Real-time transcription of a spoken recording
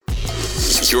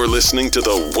You're listening to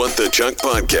the What the Chuck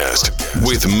podcast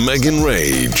with Megan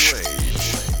Rage.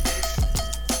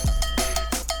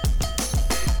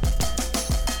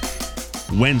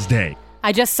 Wednesday.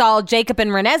 I just saw Jacob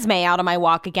and Renesmee out on my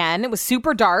walk again. It was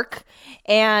super dark,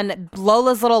 and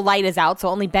Lola's little light is out, so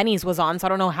only Benny's was on, so I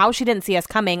don't know how she didn't see us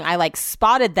coming. I,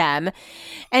 spotted them,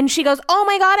 and she goes, oh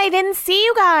my God, I didn't see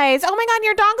you guys. Oh my God,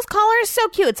 your dog's collar is so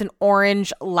cute. It's an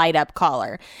orange light-up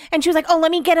collar. And she was like, oh,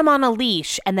 let me get him on a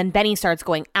leash. And then Benny starts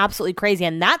going absolutely crazy,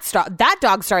 and that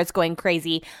dog starts going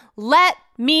crazy. Let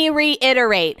me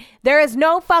reiterate, there is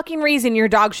no fucking reason your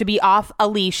dog should be off a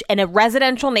leash in a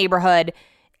residential neighborhood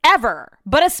ever,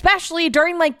 but especially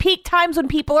during peak times when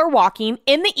people are walking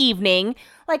in the evening.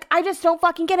 I just don't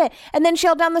fucking get it. And then she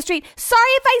yelled down the street, sorry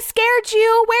if I scared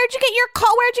you. Where'd you get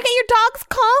your dog's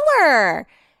collar?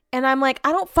 And I'm like,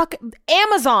 I don't fucking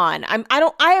Amazon.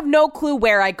 I have no clue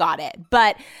where I got it.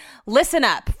 But listen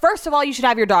up. First of all, you should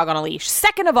have your dog on a leash.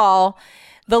 Second of all,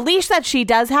 the leash that she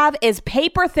does have is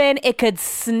paper thin. It could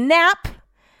snap.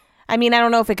 I mean, I don't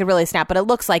know if it could really snap, but it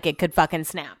looks like it could fucking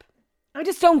snap. I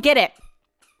just don't get it.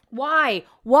 Why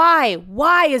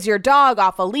is your dog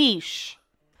off a leash?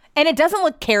 And it doesn't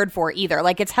look cared for either.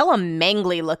 It's hella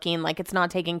mangly looking, it's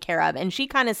not taken care of. And she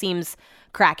kind of seems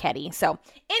crackheady. So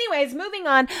anyways, moving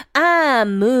on.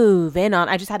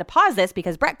 I just had to pause this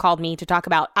because Brett called me to talk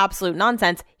about absolute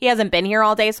nonsense. He hasn't been here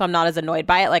all day, so I'm not as annoyed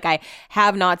by it. I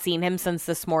have not seen him since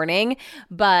this morning.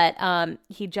 But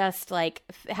he just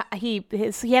he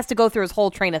has to go through his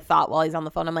whole train of thought while he's on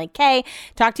the phone. I'm like, okay,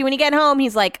 talk to you when you get home.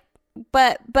 He's like,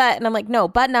 but, and I'm like, no,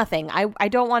 but nothing. I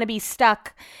don't want to be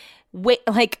stuck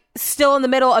still in the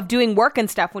middle of doing work and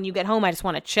stuff when you get home. I just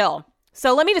want to chill.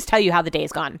 So let me just tell you how the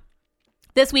day's gone.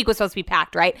 This week was supposed to be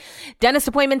packed, right? Dentist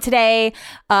appointment today,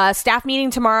 staff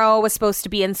meeting tomorrow was supposed to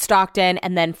be in Stockton,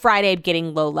 and then Friday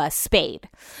getting Lola spayed.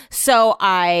 So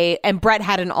Brett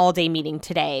had an all-day meeting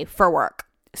today for work.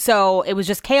 So it was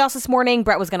just chaos this morning.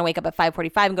 Brett was going to wake up at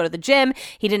 5:45 and go to the gym.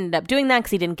 He didn't end up doing that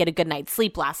because he didn't get a good night's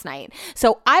sleep last night.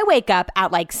 So I wake up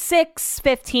at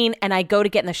 6:15 and I go to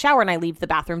get in the shower and I leave the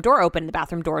bathroom door open. The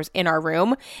bathroom door's in our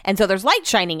room. And so there's light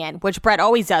shining in, which Brett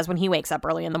always does when he wakes up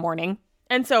early in the morning.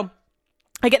 And so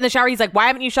I get in the shower. He's like, why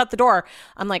haven't you shut the door?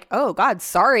 I'm like, oh God,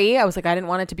 sorry. I was like, I didn't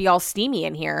want it to be all steamy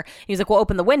in here. He's like, well,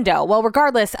 open the window. Well,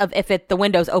 regardless of if the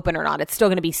window's open or not, it's still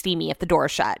going to be steamy if the door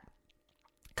is shut.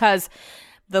 Because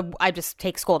I just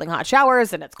take scalding hot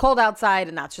showers and it's cold outside,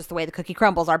 and that's just the way the cookie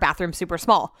crumbles. Our bathroom's super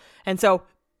small. And so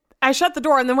I shut the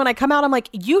door, and then when I come out, I'm like,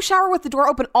 you shower with the door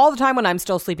open all the time when I'm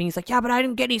still sleeping. He's like, yeah, but I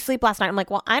didn't get any sleep last night. I'm like,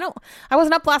 well, I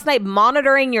wasn't up last night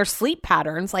monitoring your sleep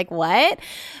patterns. What?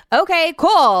 Okay,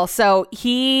 cool. So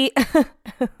he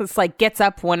gets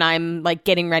up when I'm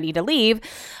getting ready to leave.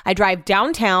 I drive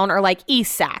downtown or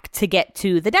East Sac to get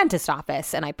to the dentist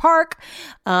office, and I park,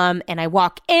 and I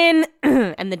walk in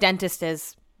and the dentist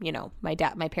is, my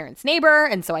parents' neighbor.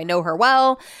 And so I know her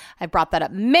well. I've brought that up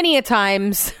many a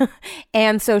times.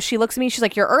 And so she looks at me, she's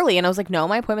like, you're early. And I was like, no,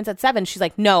 my appointment's at 7. She's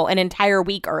like, no, an entire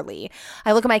week early.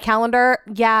 I look at my calendar.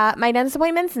 Yeah, my dentist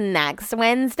appointment's next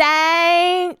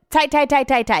Wednesday.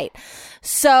 Tight.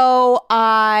 So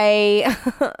I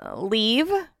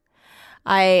leave.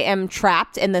 I am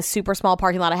trapped in this super small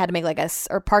parking lot. I had to make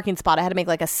parking spot. I had to make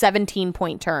a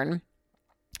 17-point turn.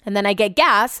 And then I get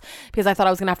gas because I thought I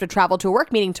was going to have to travel to a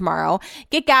work meeting tomorrow.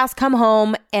 Get gas, come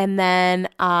home, and then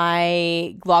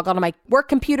I log onto my work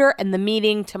computer, and the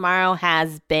meeting tomorrow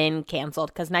has been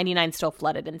canceled because 99 still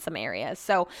flooded in some areas.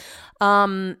 So,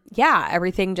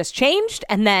 everything just changed.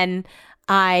 And then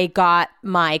I got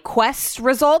my Quest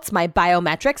results, my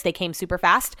biometrics. They came super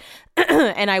fast.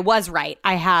 And I was right.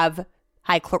 I have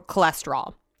high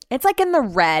cholesterol. It's in the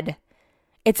red.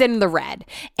 It's in the red.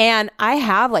 And I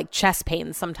have chest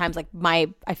pains sometimes. I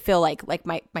feel like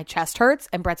my chest hurts.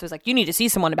 And Brett's was like, you need to see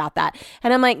someone about that.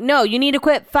 And I'm like, no, you need to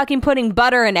quit fucking putting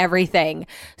butter in everything.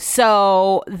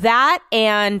 So that,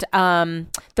 and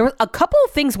there was a couple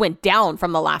of things went down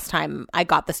from the last time I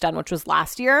got this done, which was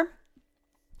last year.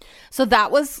 So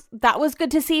that was good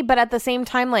to see. But at the same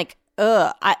time,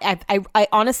 I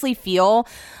honestly feel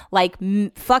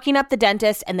fucking up the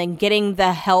dentist and then getting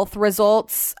the health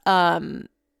results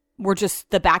were just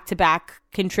the back-to-back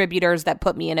contributors that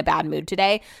put me in a bad mood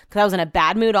today, because I was in a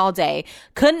bad mood all day.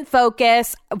 Couldn't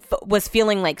focus, was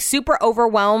feeling super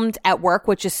overwhelmed at work,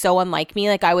 which is so unlike me.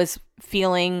 I was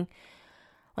feeling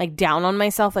down on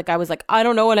myself. I was I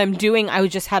don't know what I'm doing. I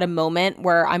just had a moment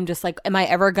where I'm just am I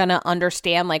ever gonna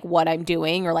understand what I'm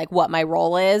doing or what my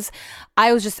role is?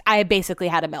 I basically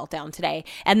had a meltdown today.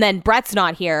 And then Brett's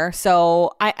not here.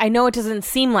 So I know it doesn't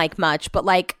seem like much, but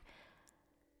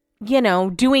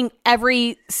doing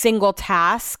every single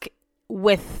task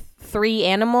with 3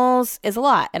 animals is a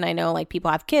lot. And I know like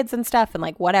people have kids and stuff and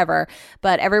like whatever,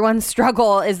 but everyone's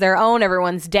struggle is their own.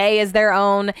 Everyone's day is their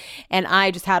own. And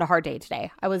I just had a hard day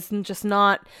today. I was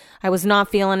not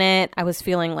feeling it. I was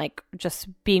feeling like just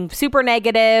being super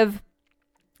negative.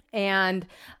 And,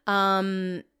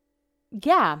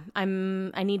 yeah, I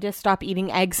need to stop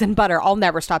eating eggs and butter. I'll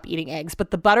never stop eating eggs, but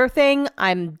the butter thing,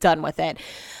 I'm done with it.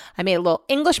 I made a little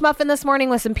English muffin this morning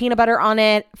with some peanut butter on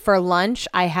it. For lunch,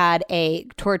 I had a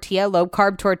tortilla, low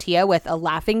carb tortilla with a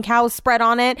Laughing Cow spread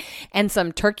on it and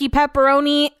some turkey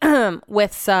pepperoni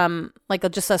with some, like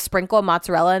just a sprinkle of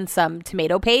mozzarella and some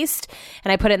tomato paste.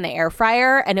 And I put it in the air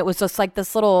fryer and it was just like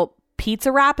this little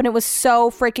pizza wrap and it was so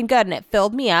freaking good and it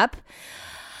filled me up.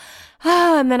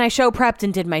 And then I show prepped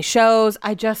and did my shows.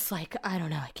 I just I don't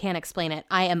know. I can't explain it.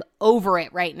 I am over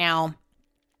it right now.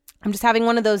 I'm just having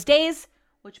one of those days,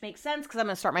 which makes sense because I'm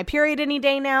going to start my period any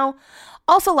day now.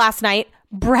 Also last night,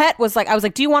 Brett was like, I was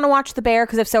like, do you want to watch The Bear?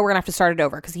 Because if so, we're going to have to start it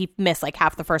over because he missed like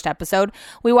half the first episode.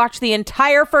 We watched the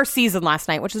entire first season last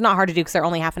night, which is not hard to do because they're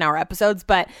only half an hour episodes,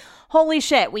 but holy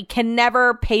shit, we can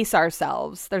never pace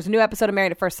ourselves. There's a new episode of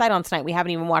Married at First Sight on tonight. We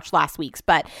haven't even watched last week's,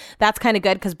 but that's kind of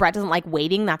good because Brett doesn't like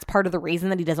waiting. That's part of the reason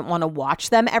that he doesn't want to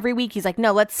watch them every week. He's like,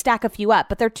 no, let's stack a few up,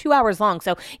 but they're 2 hours long.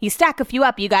 So you stack a few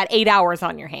up, you got 8 hours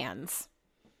on your hands.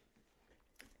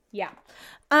 Yeah.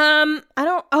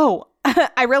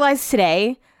 I realized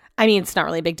today, I mean, it's not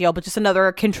really a big deal, but just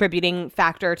another contributing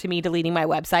factor to me deleting my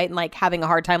website and like having a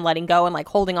hard time letting go and like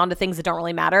holding on to things that don't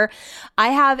really matter. I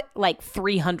have like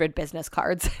 300 business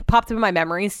cards popped up in my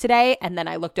memories today. And then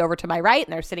I looked over to my right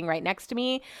and they're sitting right next to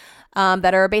me.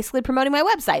 That are basically promoting my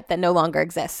website that no longer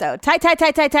exists. So tight.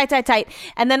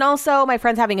 And then also my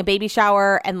friend's having a baby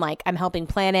shower and like I'm helping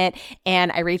plan it.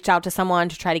 And I reached out to someone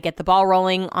to try to get the ball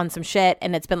rolling on some shit.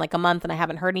 And it's been like a month and I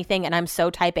haven't heard anything. And I'm so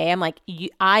type A. I'm like,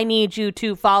 I need you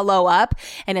to follow up.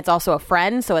 And it's also a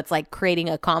friend. So it's like creating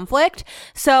a conflict.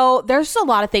 So there's just a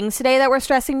lot of things today that were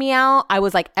stressing me out. I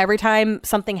was like, every time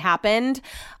something happened,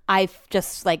 I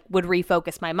just like would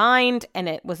refocus my mind and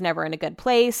it was never in a good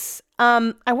place.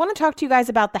 I want to talk to you guys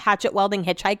about the Hatchet Welding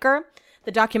Hitchhiker,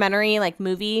 the documentary like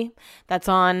movie that's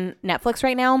on Netflix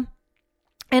right now.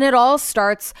 And it all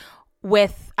starts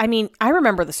with, I mean, I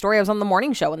remember the story. I was on the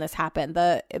morning show when this happened.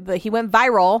 He went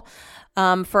viral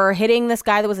for hitting this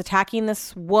guy that was attacking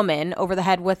this woman over the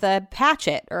head with a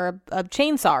hatchet or a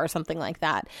chainsaw or something like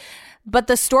that. But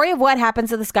the story of what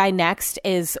happens to this guy next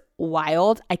is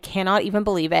wild. I cannot even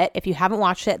believe it. If you haven't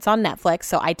watched it, it's on Netflix.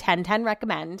 So I 10/10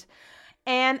 recommend.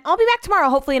 And I'll be back tomorrow,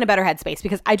 hopefully in a better headspace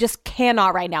because I just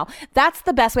cannot right now. That's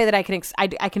the best way that I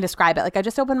can describe it. Like I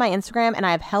just opened my Instagram and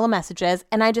I have hella messages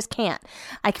and I just can't.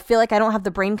 I feel like I don't have the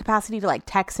brain capacity to like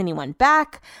text anyone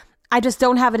back. I just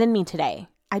don't have it in me today.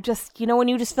 I just, when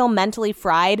you just feel mentally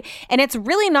fried and it's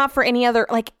really not for any other,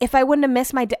 like if I wouldn't have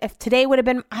missed if today would have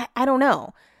been, I don't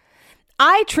know.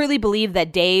 I truly believe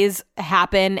that days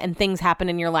happen and things happen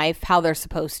in your life how they're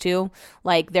supposed to.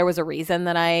 Like there was a reason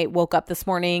that I woke up this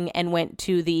morning and went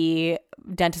to the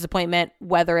dentist appointment,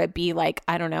 whether it be like,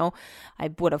 I don't know, I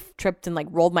would have tripped and like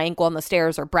rolled my ankle on the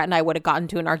stairs or Brett and I would have gotten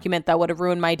to an argument that would have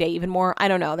ruined my day even more. I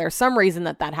don't know. There's some reason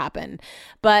that happened.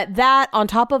 But that on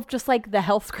top of just like the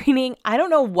health screening, I don't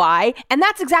know why. And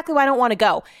that's exactly why I don't want to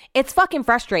go. It's fucking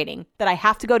frustrating that I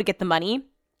have to go to get the money.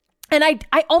 And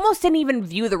I almost didn't even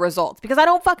view the results because I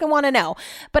don't fucking want to know.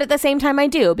 But at the same time, I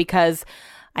do because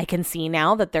I can see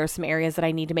now that there's some areas that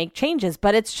I need to make changes.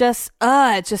 But it's just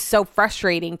so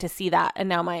frustrating to see that. And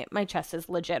now my chest is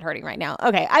legit hurting right now.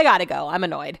 Okay, I gotta go. I'm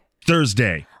annoyed.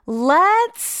 Thursday.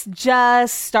 Let's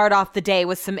just start off the day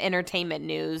with some entertainment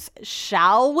news,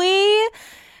 shall we?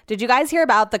 Did you guys hear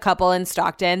about the couple in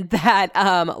Stockton that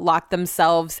locked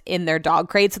themselves in their dog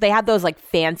crates? So they had those like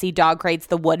fancy dog crates,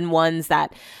 the wooden ones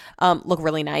that look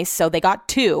really nice. So they got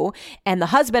 2 and the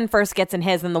husband first gets in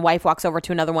his and the wife walks over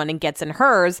to another one and gets in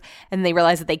hers and they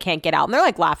realize that they can't get out. And they're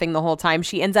like laughing the whole time.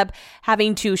 She ends up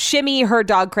having to shimmy her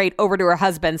dog crate over to her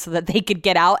husband so that they could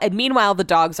get out. And meanwhile, the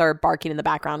dogs are barking in the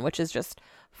background, which is just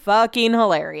fucking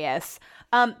hilarious.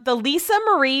 The Lisa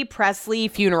Marie Presley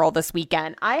funeral this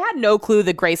weekend. I had no clue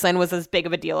that Graceland was as big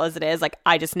of a deal as it is. Like,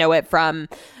 I just know it from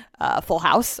Full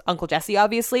House, Uncle Jesse,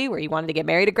 obviously, where he wanted to get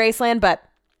married at Graceland. But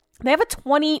they have a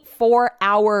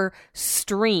 24-hour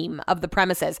stream of the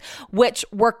premises, which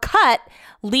were cut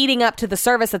leading up to the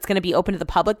service that's going to be open to the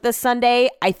public this Sunday.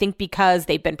 I think because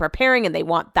they've been preparing and they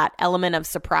want that element of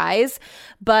surprise,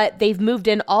 but they've moved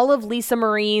in all of Lisa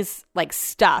Marie's like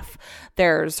stuff.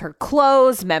 There's her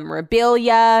clothes,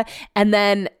 memorabilia, and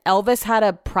then Elvis had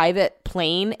a private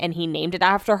plane and he named it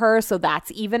after her. So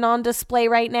that's even on display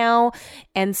right now.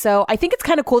 And so I think it's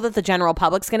kind of cool that the general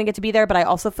public's going to get to be there, but I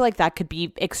also feel like that could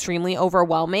be extremely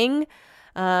overwhelming.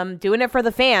 Doing it for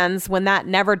the fans when that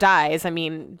never dies. I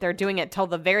mean, they're doing it till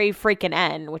the very freaking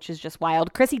end, which is just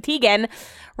wild. Chrissy Teigen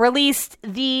released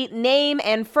the name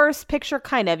and first picture,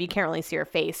 kind of, you can't really see her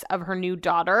face, of her new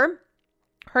daughter.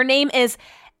 Her name is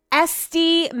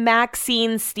Esty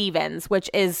Maxine Stevens, which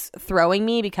is throwing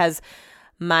me because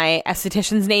my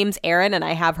esthetician's name's Erin and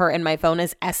I have her in my phone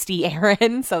as Esty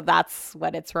Erin. So that's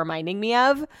what it's reminding me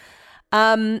of.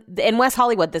 In West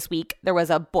Hollywood this week, there was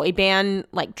a boy band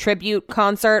like tribute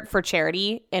concert for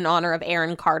charity in honor of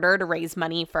Aaron Carter to raise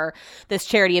money for this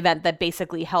charity event that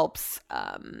basically helps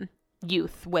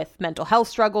youth with mental health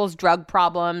struggles, drug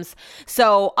problems.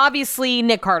 So obviously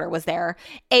Nick Carter was there,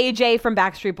 AJ from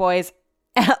Backstreet Boys,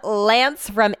 Lance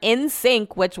from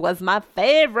NSYNC, which was my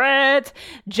favorite,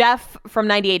 Jeff from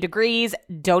 98 Degrees,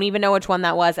 don't even know which one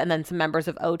that was, and then some members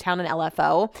of O-Town and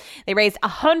LFO. They raised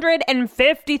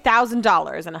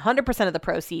 $150,000, and 100% of the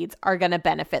proceeds are going to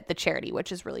benefit the charity,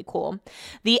 which is really cool.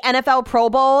 The NFL Pro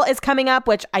Bowl is coming up,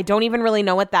 which I don't even really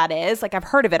know what that is. Like, I've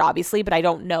heard of it, obviously, but I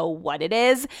don't know what it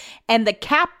is. And the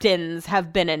captains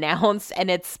have been announced, and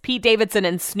it's Pete Davidson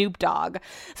and Snoop Dogg.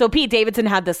 So Pete Davidson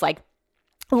had this, like,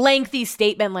 lengthy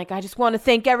statement like, I just want to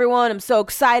thank everyone. I'm so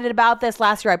excited about this.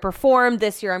 Last year I performed.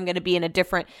 This year I'm going to be in a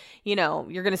different, you're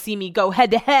going to see me go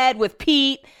head to head with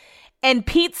Pete. And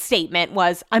Pete's statement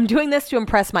was, I'm doing this to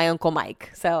impress my Uncle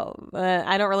Mike. So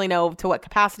I don't really know to what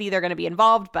capacity they're going to be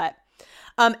involved, but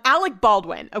Alec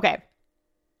Baldwin. Okay,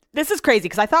 this is crazy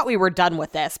because I thought we were done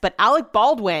with this, but Alec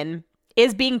Baldwin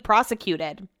is being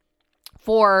prosecuted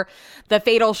for the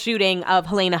fatal shooting of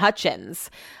Helena Hutchins.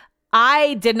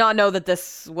 I did not know that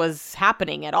this was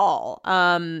happening at all.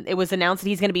 It was announced that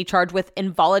he's going to be charged with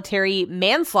involuntary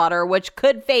manslaughter, which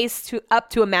could face up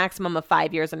to a maximum of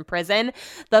 5 years in prison.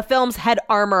 The film's head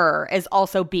armorer is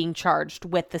also being charged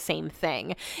with the same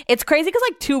thing. It's crazy because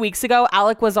like 2 weeks ago,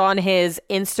 Alec was on his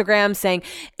Instagram saying,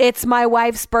 it's my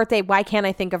wife's birthday. Why can't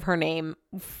I think of her name?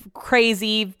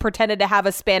 Crazy, pretended to have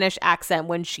a Spanish accent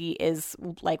when she is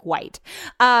like white.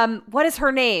 What is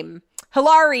her name?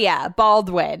 Hilaria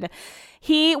Baldwin.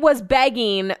 He was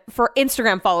begging for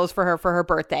Instagram follows for her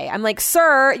birthday. I'm like,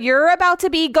 sir, you're about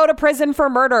to go to prison for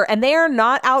murder, and they are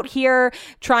not out here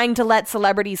trying to let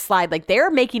celebrities slide. Like, they're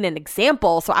making an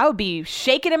example. So I would be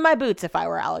shaking in my boots if I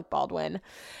were Alec Baldwin.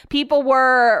 People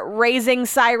were raising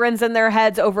sirens in their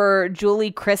heads over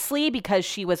Julie Chrisley because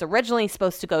she was originally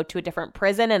supposed to go to a different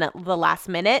prison, and at the last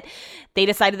minute, they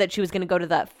decided that she was going to go to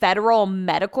the Federal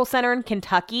Medical Center in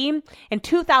Kentucky. In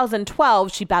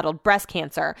 2012, she battled breast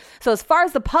cancer. So as far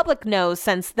as the public knows,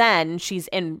 since then, she's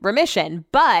in remission,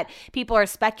 but people are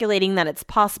speculating that it's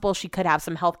possible she could have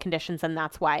some health conditions, and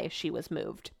that's why she was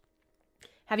moved.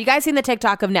 Have you guys seen the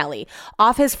TikTok of Nelly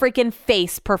off his freaking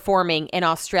face performing in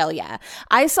Australia?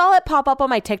 I saw it pop up on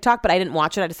my TikTok, but I didn't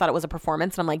watch it. I just thought it was a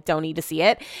performance, and I'm like, don't need to see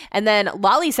it. And then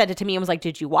Lolly sent it to me and was like,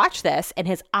 did you watch this? And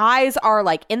his eyes are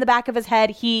like in the back of his head.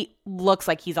 He looks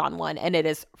like he's on one, and it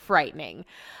is frightening.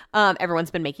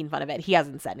 Everyone's been making fun of it. He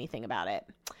hasn't said anything about it.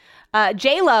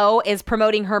 J-Lo is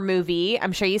promoting her movie.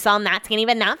 I'm sure you saw Not Skinny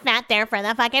But Not Fat there for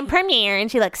the fucking premiere, and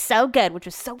she looks so good, which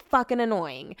was so fucking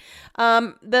annoying.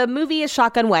 The movie is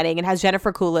Shotgun Wedding and has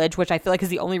Jennifer Coolidge, which I feel like is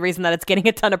the only reason that it's getting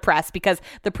a ton of press, because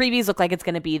the previews look like it's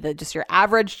going to be just your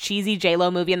average cheesy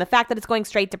J-Lo movie, and the fact that it's going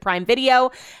straight to Prime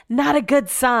Video, not a good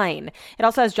sign. It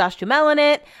also has Josh Duhamel in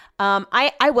it.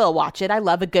 I will watch it. I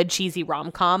love a good cheesy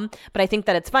rom-com, but I think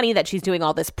that it's funny that she's doing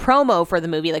all this promo for the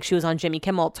movie. Like, she was on Jimmy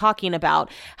Kimmel talking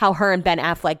about how her and Ben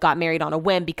Affleck got married on a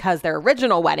whim because their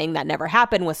original wedding that never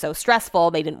happened was so stressful.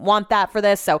 They didn't want that for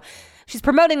this. So she's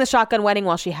promoting the shotgun wedding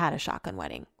while she had a shotgun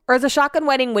wedding. Or is a shotgun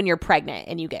wedding when you're pregnant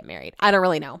and you get married? I don't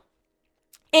really know.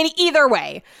 In either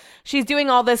way, she's doing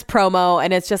all this promo,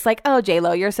 and it's just like, oh,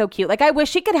 J-Lo, you're so cute. Like, I wish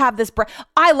she could have this.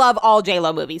 I love all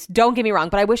J-Lo movies. Don't get me wrong,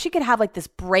 but I wish she could have like this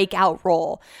breakout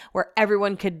role where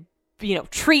everyone could,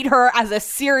 treat her as a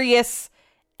serious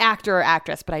actor or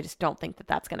actress, but I just don't think that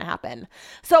that's going to happen.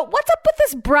 So what's up with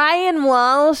this Brian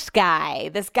Walsh guy?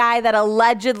 This guy that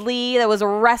was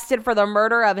arrested for the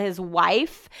murder of his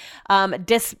wife,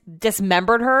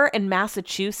 dismembered her in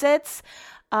Massachusetts.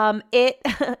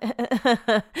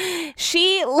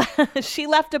 She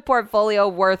left a portfolio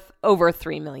worth over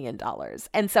 $3 million.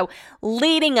 And so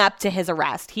leading up to his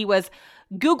arrest, he was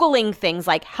Googling things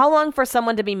like how long for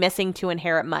someone to be missing to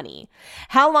inherit money?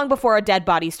 How long before a dead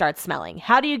body starts smelling?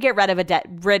 How do you get rid of a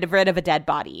dead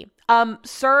body?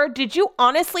 Sir, did you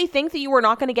honestly think that you were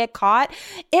not going to get caught?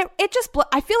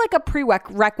 I feel like a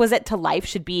prerequisite to life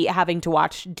should be having to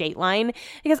watch Dateline,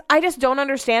 because I just don't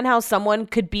understand how someone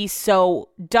could be so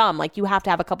dumb. Like, you have to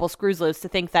have a couple screws loose to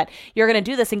think that you're going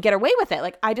to do this and get away with it.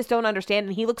 Like, I just don't understand.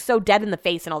 And he looks so dead in the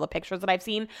face in all the pictures that I've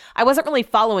seen. I wasn't really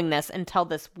following this until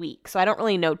this week, so I don't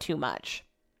really know too much.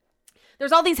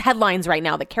 There's all these headlines right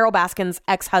now that Carole Baskin's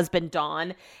ex-husband,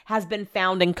 Don, has been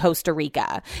found in Costa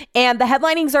Rica. And the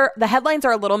headlines are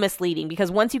a little misleading, because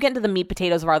once you get into the meat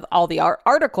potatoes of all the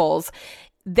articles,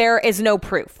 there is no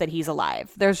proof that he's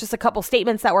alive. There's just a couple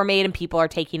statements that were made and people are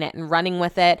taking it and running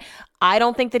with it. I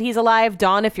don't think that he's alive.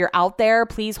 Don, if you're out there,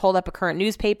 please hold up a current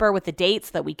newspaper with the dates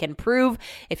so that we can prove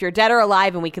if you're dead or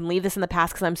alive, and we can leave this in the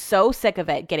past, because I'm so sick of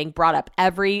it getting brought up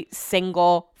every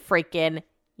single freaking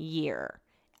year.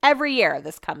 Every year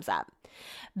this comes up.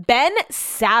 Ben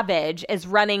Savage is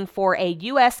running for a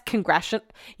U.S. congressional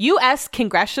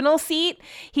seat.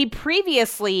 He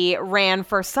previously ran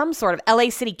for some sort of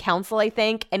LA City Council, I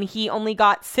think, and he only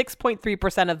got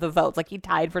 6.3% of the votes. Like, he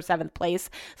tied for 7th place.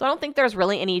 So I don't think there's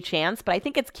really any chance, but I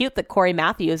think it's cute that Corey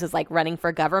Matthews is like running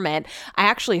for government. I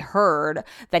actually heard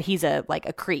that he's a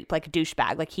creep, like a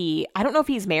douchebag. Like, I don't know if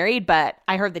he's married, but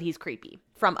I heard that he's creepy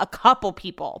from a couple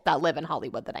people that live in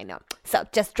Hollywood that I know. So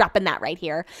just dropping that right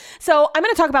here. So I'm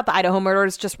going to talk about the Idaho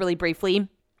murders just really briefly.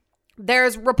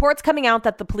 There's reports coming out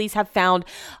that the police have found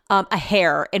a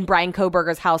hair in Bryan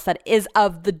Kohberger's house that is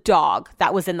of the dog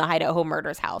that was in the Idaho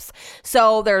murders house.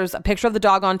 So there's a picture of the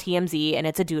dog on TMZ, and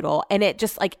it's a doodle. And it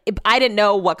just I didn't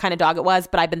know what kind of dog it was,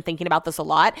 but I've been thinking about this a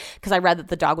lot because I read that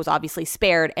the dog was obviously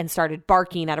spared and started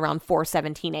barking at around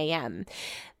 4:17 a.m.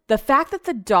 The fact that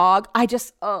the dog, I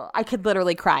could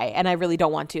literally cry, and I really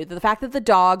don't want to. The fact that the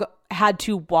dog had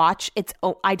to watch its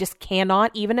own, I just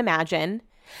cannot even imagine.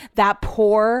 That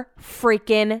poor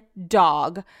freaking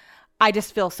dog. I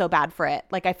just feel so bad for it.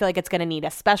 Like, I feel like it's going to need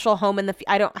a special home in the,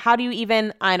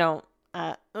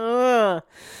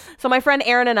 So my friend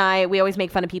Erin and I, we always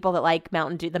make fun of people that like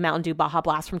the Mountain Dew Baja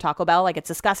Blast from Taco Bell. Like, it's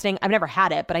disgusting. I've never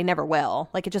had it, but I never will.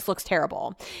 Like, it just looks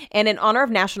terrible. And in honor of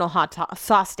National Hot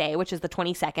Sauce Day, which is the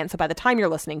 22nd, so by the time you're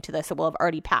listening to this, it will have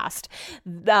already passed.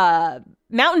 The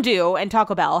Mountain Dew and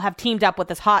Taco Bell have teamed up with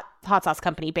this hot sauce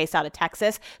company based out of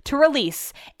Texas to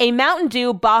release a Mountain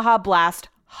Dew Baja Blast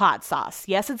hot sauce.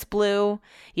 Yes, it's blue.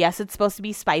 Yes, it's supposed to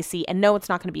be spicy. And no, it's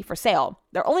not going to be for sale.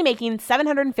 They're only making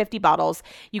 750 bottles.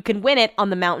 You can win it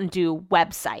on the Mountain Dew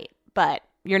website, but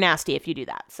you're nasty if you do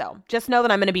that. So just know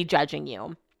that I'm going to be judging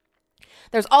you.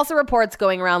 There's also reports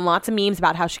going around, lots of memes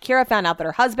about how Shakira found out that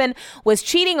her husband was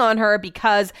cheating on her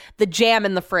because the jam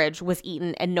in the fridge was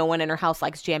eaten and no one in her house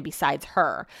likes jam besides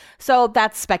her. So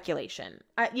that's speculation.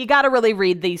 You got to really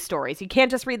read these stories. You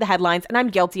can't just read the headlines. And I'm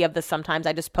guilty of this sometimes.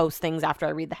 I just post things after I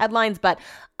read the headlines, but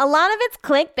a lot of it's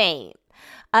clickbait.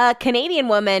 A Canadian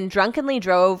woman drunkenly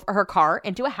drove her car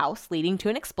into a house, leading to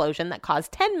an explosion that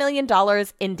caused $10 million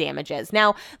in damages.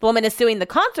 Now, the woman is suing the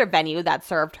concert venue that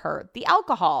served her the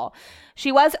alcohol.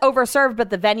 She was overserved, but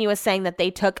the venue is saying that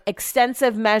they took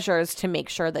extensive measures to make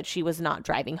sure that she was not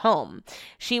driving home.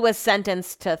 She was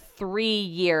sentenced to 3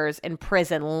 years in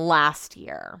prison last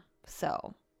year.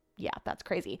 So yeah, that's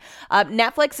crazy.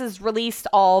 Netflix has released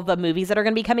all the movies that are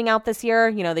going to be coming out this year.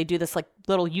 You know, they do this like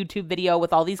little YouTube video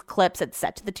with all these clips. It's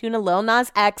set to the tune of Lil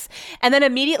Nas X. And then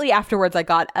immediately afterwards, I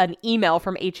got an email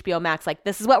from HBO Max like,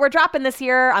 this is what we're dropping this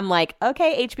year. I'm like,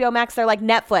 okay, HBO Max. They're like,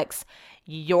 Netflix,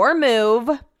 your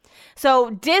move. So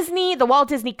Disney, the Walt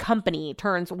Disney Company,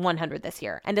 turns 100 this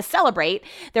year. And to celebrate,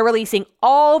 they're releasing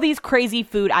all these crazy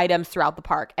food items throughout the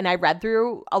park. And I read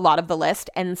through a lot of the list,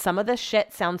 and some of this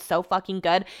shit sounds so fucking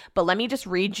good. But let me just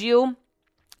read you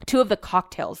 2 of the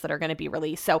cocktails that are going to be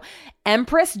released. So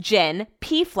Empress Gin,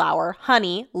 pea flower,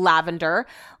 honey, lavender,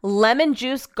 lemon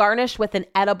juice garnished with an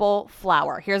edible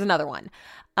flower. Here's another one.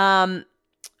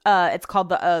 It's called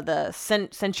the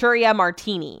Centuria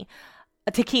Martini.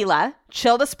 A tequila,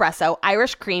 chilled espresso,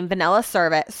 Irish cream, vanilla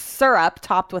syrup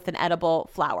topped with an edible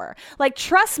flower. Like,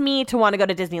 trust me to want to go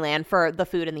to Disneyland for the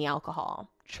food and the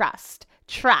alcohol. Trust.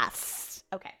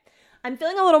 Okay. I'm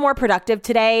feeling a little more productive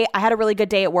today. I had a really good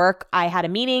day at work. I had a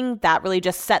meeting that really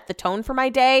just set the tone for my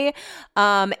day.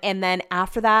 And then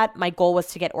after that, my goal was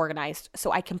to get organized.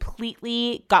 So I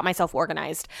completely got myself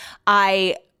organized.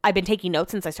 I I've been taking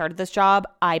notes since I started this job.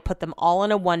 I put them all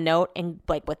in a OneNote and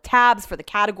like with tabs for the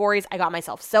categories. I got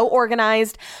myself so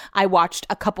organized. I watched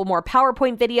a couple more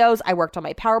PowerPoint videos. I worked on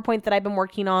my PowerPoint that I've been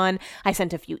working on. I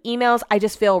sent a few emails. I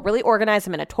just feel really organized.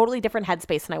 I'm in a totally different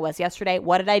headspace than I was yesterday.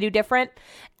 What did I do different?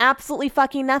 Absolutely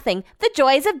fucking nothing. The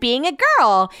joys of being a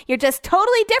girl. You're just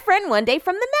totally different one day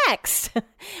from the next.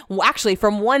 Well, actually,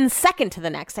 from 1 second to the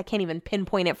next. I can't even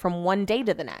pinpoint it from one day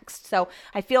to the next. So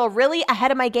I feel really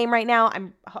ahead of my game right now.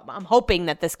 I'm hoping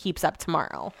that this keeps up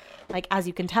tomorrow. Like, as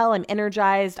you can tell, I'm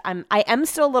energized. I am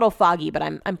still a little foggy, but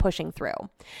I'm pushing through.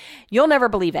 You'll never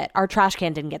believe it. Our trash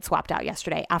can didn't get swapped out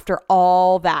yesterday after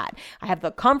all that. I have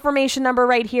the confirmation number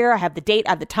right here. I have the date.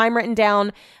 I have the time written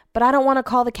down. But I don't want to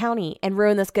call the county and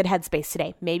ruin this good headspace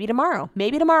today. Maybe tomorrow.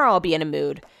 Maybe tomorrow I'll be in a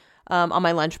mood on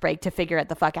my lunch break to figure it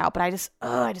the fuck out. But I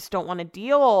just don't want to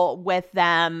deal with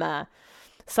them.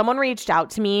 Someone reached out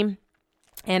to me.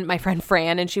 And my friend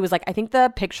Fran, and she was like, I think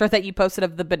the picture that you posted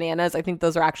of the bananas, I think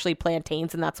those are actually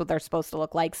plantains and that's what they're supposed to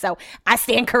look like. So I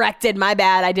stand corrected. My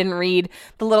bad. I didn't read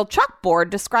the little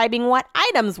chalkboard describing what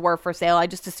items were for sale. I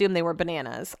just assumed they were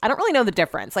bananas. I don't really know the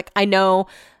difference. Like I know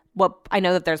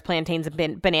that there's plantains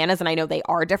and bananas and I know they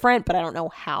are different, but I don't know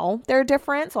how they're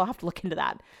different. So I'll have to look into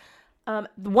that.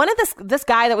 One of this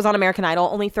guy that was on American Idol,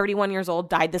 only 31 years old,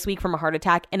 died this week from a heart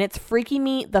attack, and it's freaking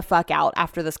me the fuck out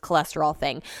after this cholesterol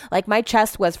thing. Like my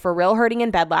chest was for real hurting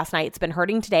in bed last night. It's been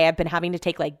hurting today. I've been having to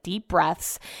take like deep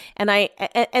breaths, and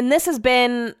this has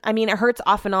been, I mean, it hurts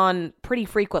off and on pretty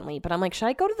frequently, but I'm like, should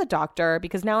I go to the doctor?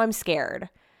 Because now I'm scared.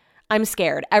 I'm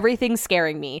scared. Everything's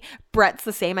scaring me. Brett's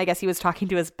the same. I guess he was talking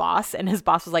to his boss, and his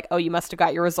boss was like, oh, you must have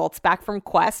got your results back from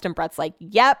Quest, and Brett's like,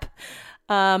 yep.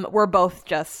 We're both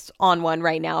just on one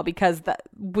right now because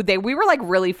we were like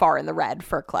really far in the red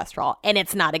for cholesterol, and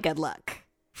it's not a good look.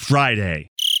 Friday.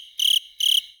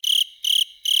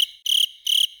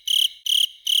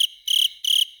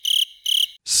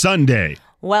 Sunday.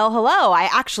 Well, hello. I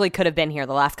actually could have been here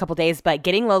the last couple days, but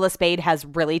getting Lola spayed has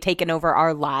really taken over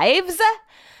our lives.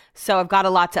 So I've got a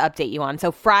lot to update you on.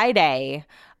 So Friday,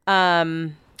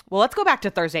 well, let's go back to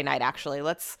Thursday night, actually.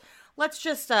 Let's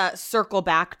just circle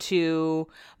back to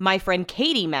my friend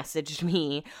Katie messaged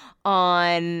me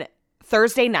on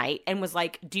Thursday night and was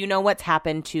like, do you know what's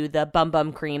happened to the Bum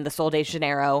Bum Cream, the Sol de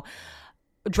Janeiro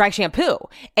dry shampoo?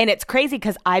 And it's crazy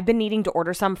because I've been needing to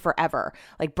order some forever.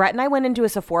 Like Brett and I went into a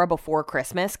Sephora before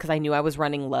Christmas because I knew I was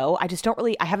running low. I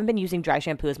haven't been using dry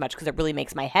shampoo as much because it really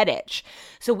makes my head itch.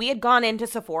 So we had gone into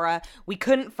Sephora. We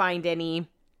couldn't find any.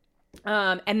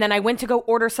 And then I went to go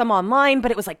order some online,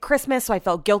 but it was like Christmas, so I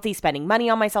felt guilty spending money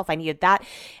on myself. I needed that,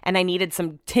 and I needed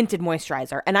some tinted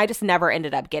moisturizer, and I just never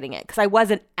ended up getting it because I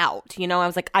wasn't out, I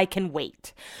was like, I can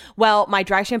wait. Well, my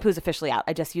dry shampoo is officially out.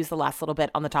 I just used the last little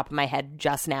bit on the top of my head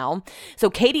just now. So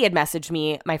Katie had messaged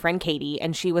me, my friend Katie,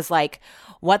 and she was like,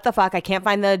 what the fuck? I can't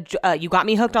find you got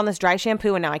me hooked on this dry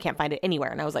shampoo, and now I can't find it anywhere.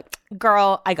 And I was like,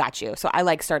 girl, I got you. So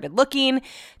I started looking,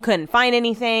 couldn't find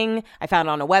anything. I found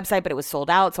it on a website, but it was sold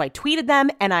out. So I tweeted them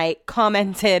and I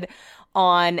commented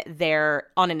on an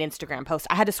Instagram post.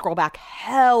 I had to scroll back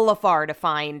hella far to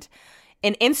find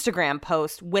an Instagram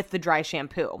post with the dry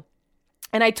shampoo.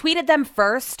 And I tweeted them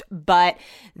first, but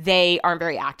they aren't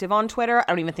very active on Twitter. I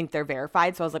don't even think they're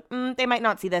verified. So I was like, they might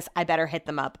not see this. I better hit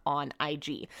them up on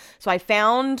IG. So I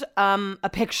found a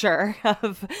picture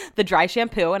of the dry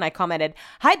shampoo and I commented,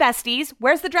 hi, besties.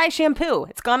 Where's the dry shampoo?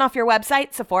 It's gone off your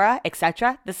website, Sephora,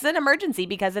 etc. This is an emergency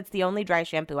because it's the only dry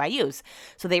shampoo I use.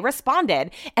 So they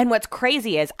responded. And what's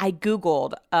crazy is I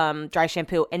Googled dry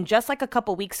shampoo. And just like a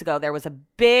couple weeks ago, there was a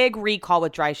big recall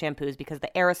with dry shampoos because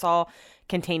the aerosol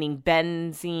containing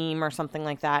benzene or something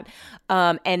like that.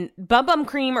 And Bum Bum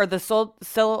Cream or the Sol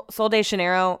de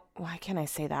Janeiro, why can't I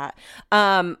say that?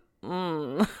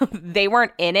 They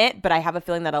weren't in it, but I have a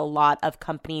feeling that a lot of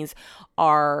companies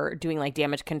are doing like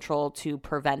damage control to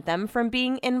prevent them from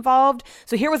being involved.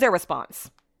 So here was their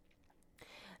response.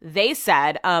 They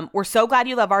said, we're so glad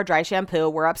you love our dry shampoo.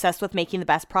 We're obsessed with making the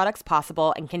best products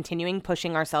possible and continuing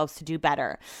pushing ourselves to do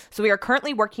better. So we are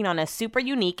currently working on a super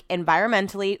unique,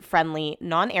 environmentally friendly,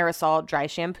 non-aerosol dry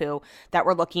shampoo that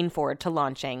we're looking forward to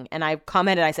launching. And I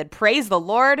commented, I said, praise the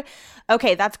Lord.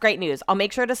 Okay, that's great news. I'll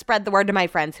make sure to spread the word to my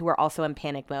friends who are also in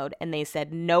panic mode. And they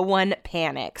said, no one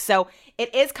panic. So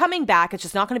it is coming back. It's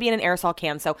just not going to be in an aerosol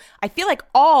can. So I feel like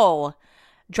all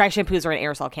dry shampoos are in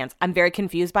aerosol cans. I'm very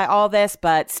confused by all this,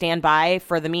 but stand by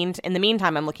for in the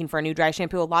meantime, I'm looking for a new dry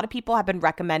shampoo. A lot of people have been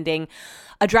recommending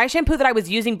a dry shampoo that I was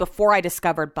using before I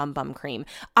discovered Bum Bum Cream.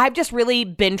 I've just really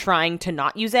been trying to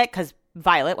not use it because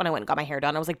Violet, when I went and got my hair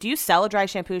done, I was like, do you sell a dry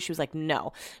shampoo? She was like,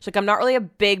 no. She's like, I'm not really a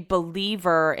big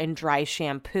believer in dry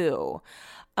shampoo.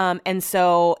 And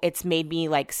so it's made me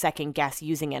like second guess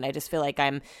using it. I just feel like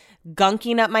I'm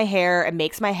gunking up my hair. It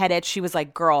makes my head itch. She was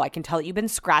like, girl, I can tell that you've been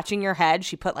scratching your head.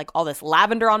 She put like all this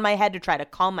lavender on my head to try to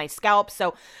calm my scalp.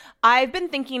 So I've been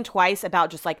thinking twice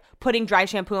about just like putting dry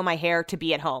shampoo in my hair to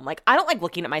be at home. Like I don't like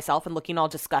looking at myself and looking all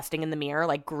disgusting in the mirror,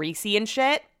 like greasy and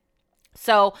shit.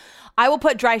 So I will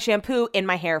put dry shampoo in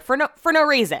my hair for no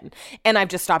reason. And I've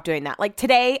just stopped doing that. Like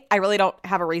today, I really don't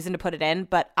have a reason to put it in,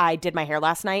 but I did my hair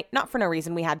last night. Not for no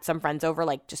reason. We had some friends over,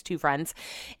 like just 2 friends.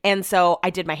 And so I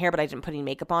did my hair, but I didn't put any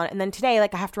makeup on. And then today,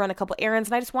 like I have to run a couple errands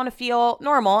and I just want to feel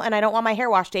normal and I don't want my hair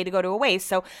wash day to go to a waste.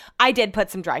 So I did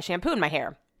put some dry shampoo in my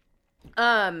hair.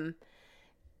 And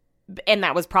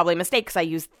that was probably a mistake because I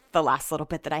used the last little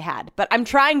bit that I had. But I'm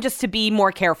trying just to be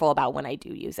more careful about when I do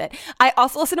use it. I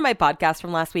also listened to my podcast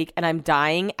from last week and I'm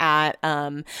dying at,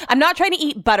 I'm not trying to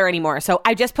eat butter anymore. So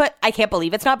I just put, I can't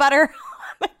believe it's not butter.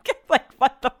 Like,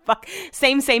 what the fuck?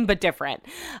 Same, but different.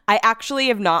 I actually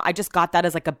have not. I just got that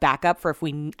as like a backup for if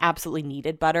we absolutely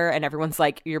needed butter. And everyone's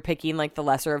like, you're picking like the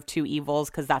lesser of 2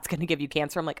 evils because that's going to give you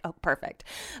cancer. I'm like, oh, perfect.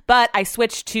 But I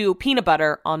switched to peanut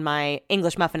butter on my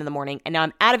English muffin in the morning. And now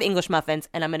I'm out of English muffins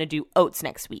and I'm going to do oats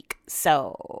next week.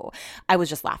 So I was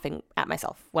just laughing at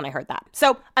myself when I heard that.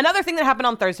 So another thing that happened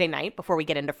on Thursday night before we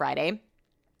get into Friday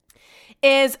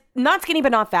is not skinny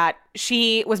but not fat.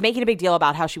 She was making a big deal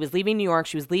about how she was leaving New York.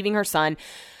 She was leaving her son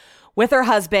with her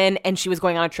husband and she was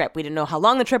going on a trip. We didn't know how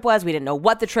long the trip was. We didn't know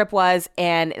what the trip was.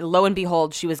 And lo and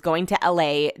behold, she was going to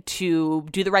LA to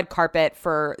do the red carpet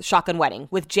for Shotgun Wedding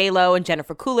with J-Lo and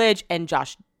Jennifer Coolidge and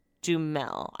Josh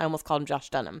Duhamel. I almost called him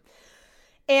Josh Dunham.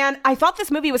 And I thought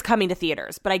this movie was coming to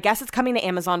theaters, but I guess it's coming to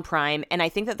Amazon Prime. And I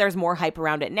think that there's more hype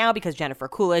around it now because Jennifer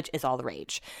Coolidge is all the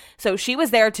rage. So she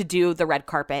was there to do the red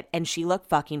carpet and she looked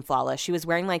fucking flawless. She was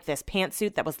wearing like this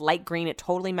pantsuit that was light green. It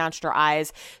totally matched her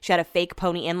eyes. She had a fake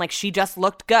pony in, like she just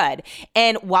looked good.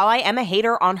 And while I am a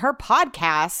hater on her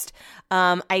podcast,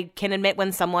 I can admit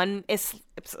when someone is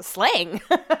slaying.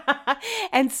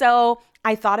 And so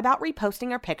I thought about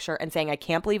reposting her picture and saying, I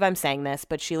can't believe I'm saying this,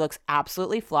 but she looks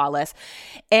absolutely flawless.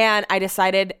 And I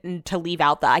decided to leave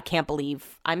out the I can't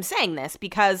believe I'm saying this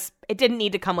because it didn't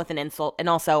need to come with an insult. And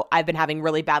also, I've been having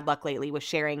really bad luck lately with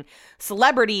sharing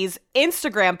celebrities'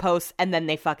 Instagram posts and then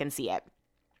they fucking see it.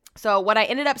 So what I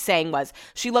ended up saying was,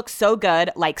 she looks so good,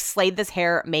 like slayed this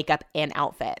hair, makeup, and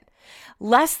outfit.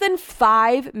 Less than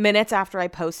 5 minutes after I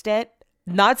post it,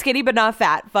 Not Skinny But Not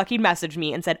Fat fucking messaged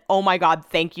me and said, oh my God,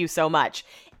 thank you so much.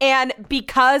 And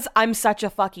because I'm such a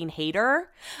fucking hater,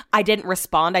 I didn't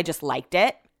respond. I just liked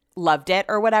it, loved it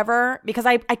or whatever, because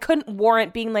I couldn't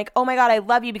warrant being like, oh my God, I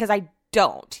love you, because I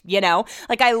don't, you know?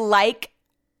 Like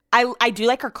I do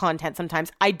like her content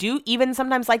sometimes. I do even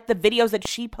sometimes like the videos that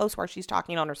she posts where she's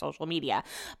talking on her social media.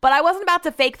 But I wasn't about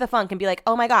to fake the funk and be like,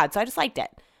 oh my God. So I just liked it.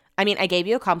 I mean, I gave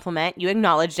you a compliment. You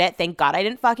acknowledged it. Thank God I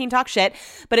didn't fucking talk shit.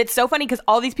 But it's so funny because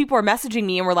all these people were messaging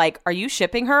me and were like, are you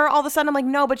shipping her? All of a sudden I'm like,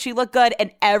 no, but she looked good.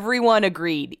 And everyone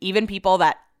agreed. Even people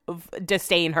that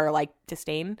disdain her, like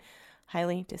disdain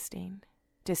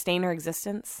her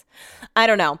existence. I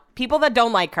don't know. People that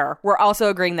don't like her were also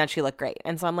agreeing that she looked great.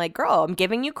 And so I'm like, girl, I'm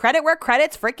giving you credit where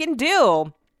credit's freaking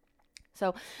due.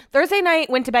 So Thursday night,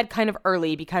 went to bed kind of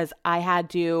early because I had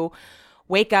to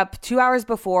wake up 2 hours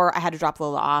before. I had to drop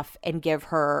Lola off and give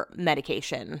her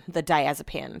medication, the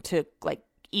diazepam, to like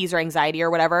ease her anxiety or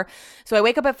whatever. So I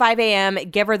wake up at 5 a.m.,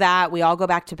 give her that. We all go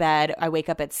back to bed. I wake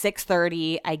up at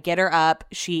 6:30. I get her up.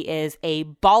 She is a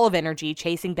ball of energy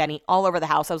chasing Benny all over the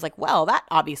house. I was like, well, that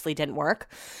obviously didn't work.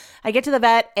 I get to the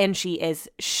vet and she is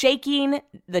shaking.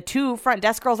 The 2 front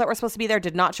desk girls that were supposed to be there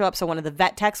did not show up. So one of the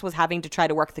vet techs was having to try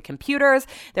to work the computers.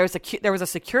 There was a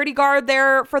security guard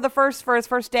there for his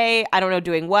first day. I don't know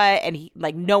doing what. And he,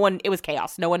 like, no one, it was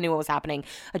chaos. No one knew what was happening.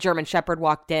 A German Shepherd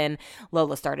walked in.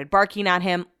 Lola started barking at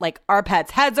him. Like, our pets'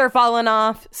 heads are falling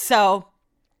off. So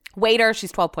waiter,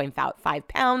 she's 12.5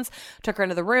 pounds, took her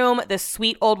into the room. This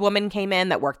sweet old woman came in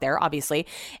that worked there, obviously,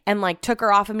 and like took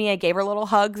her off of me. I gave her little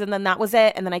hugs and then that was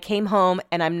it. And then I came home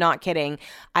and I'm not kidding.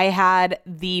 I had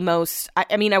the most,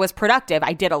 I mean, I was productive.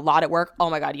 I did a lot at work. Oh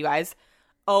my God, you guys.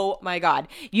 Oh my God.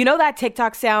 You know that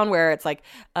TikTok sound where it's like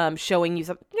showing you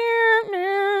some,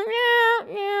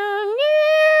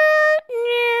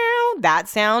 that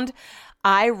sound?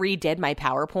 I redid my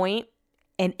PowerPoint.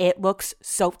 And it looks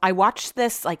so, I watched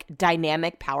this like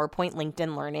dynamic PowerPoint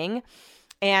LinkedIn Learning,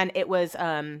 and it was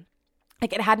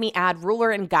like it had me add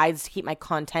ruler and guides to keep my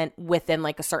content within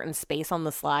like a certain space on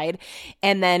the slide,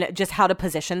 and then just how to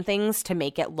position things to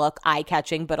make it look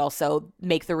eye-catching but also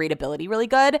make the readability really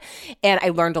good. And I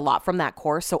learned a lot from that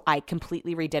course, so I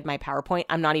completely redid my PowerPoint.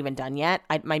 I'm not even done yet.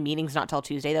 My meeting's not till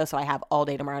Tuesday though, so I have all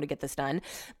day tomorrow to get this done,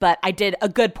 but I did a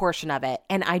good portion of it,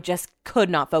 and I just could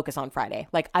not focus on Friday.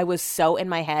 Like I was so in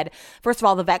my head. First of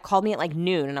all, the vet called me at like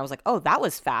noon, and I was like, oh, that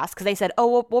was fast, because they said,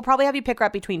 oh, we'll probably have you pick her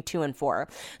up between 2 and 4.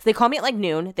 So they called me at like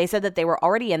noon. They said that they were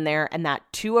already in there and that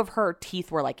 2 of her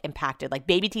teeth were like impacted, like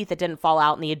baby teeth that didn't fall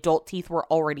out, and the adult teeth were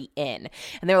already in.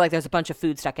 And they were like, there's a bunch of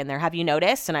food stuck in there. Have you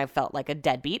noticed? And I felt like a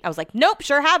deadbeat. I was like, nope,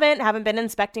 sure haven't been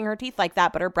inspecting her teeth like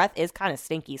that, but her breath is kind of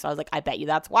stinky. So I was like, I bet you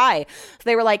that's why. So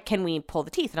they were like, can we pull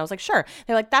the teeth? And I was like, sure.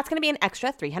 They're like, that's going to be an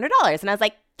extra $300. And I was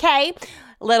like, okay.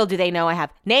 Little do they know I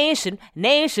have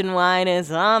Nationwide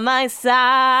is on my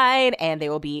side, and they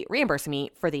will be reimbursing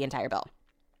me for the entire bill.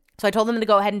 So I told them to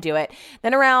go ahead and do it.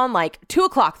 Then around like 2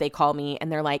 o'clock, they call me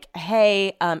and they're like,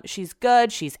 hey, she's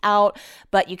good. She's out,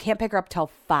 but you can't pick her up till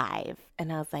 5.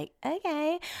 And I was like,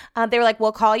 okay. They were like,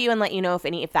 we'll call you and let you know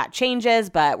if that changes,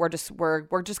 but we're just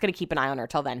going to keep an eye on her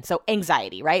till then. So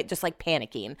anxiety, right? Just like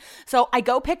panicking. So I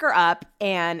go pick her up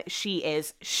and she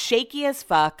is shaky as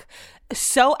fuck.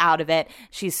 So out of it.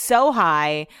 She's so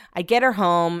high. I get her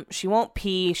home. She won't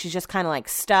pee. She's just kind of like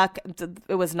stuck.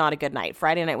 It was not a good night.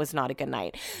 Friday night was not a good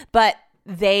night. But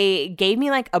they gave me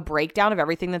like a breakdown of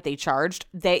everything that they charged.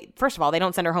 First of all, they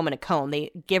don't send her home in a cone.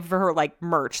 They give her like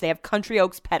merch. They have Country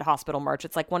Oaks Pet Hospital merch.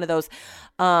 It's like one of those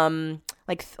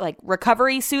like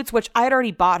recovery suits, which I had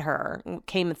already bought her,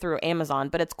 came through Amazon,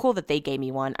 but it's cool that they gave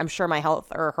me one. I'm sure my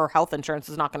her health insurance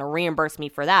is not going to reimburse me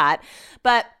for that.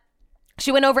 But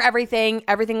she went over everything.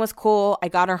 Everything was cool. I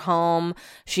got her home.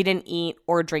 She didn't eat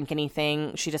or drink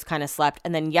anything. She just kind of slept.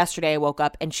 And then yesterday I woke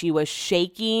up and she was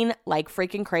shaking like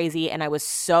freaking crazy. And I was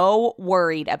so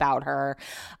worried about her.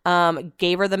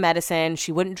 Gave her the medicine.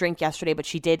 She wouldn't drink yesterday, but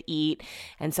she did eat.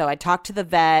 And so I talked to the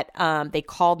vet. They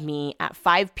called me at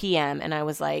 5 p.m. and I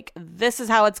was like, this is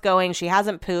how it's going. She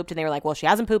hasn't pooped. And they were like, well, she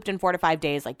hasn't pooped in 4 to 5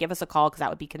 days. Like, give us a call because that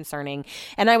would be concerning.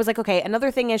 And I was like, okay,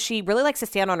 another thing is she really likes to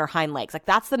stand on her hind legs. Like,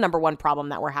 that's the number one problem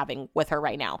that we're having with her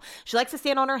right now. She likes to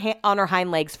stand on her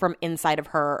hind legs from inside of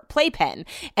her playpen,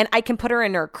 and I can put her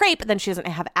in her crate, but then she doesn't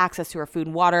have access to her food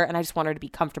and water, and I just want her to be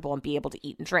comfortable and be able to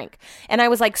eat and drink. And I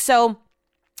was like, so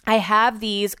I have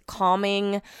these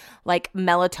calming like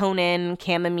melatonin,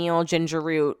 chamomile, ginger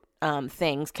root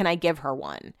things. Can I give her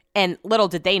one? And little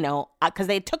did they know, because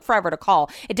they took forever to call.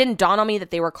 It didn't dawn on me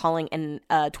that they were calling in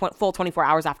full 24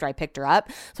 hours after I picked her up.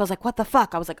 So I was like, what the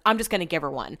fuck? I was like, I'm just going to give her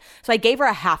one. So I gave her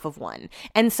a half of one.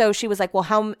 And so she was like, well,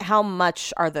 how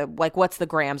much are what's the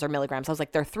grams or milligrams? I was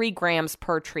like, they're 3 grams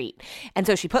per treat. And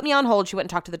so she put me on hold. She went and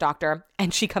talked to the doctor,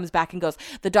 and she comes back and goes,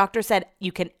 the doctor said,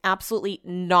 you can absolutely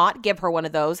not give her one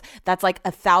of those. That's like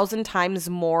 1,000 times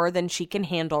more than she can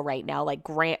handle right now.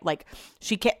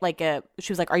 She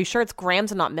was like, are you sure it's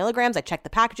grams and not milligrams? I checked the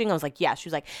packaging. I was like, yes. She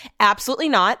was like, absolutely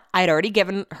not. I had already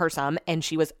given her some, and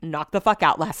she was knocked the fuck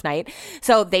out last night.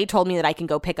 So they told me that I can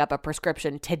go pick up a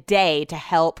prescription today to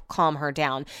help calm her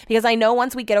down, because I know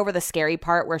once we get over the scary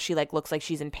part where she like looks like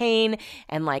she's in pain,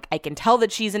 and like I can tell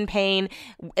that she's in pain,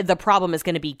 the problem is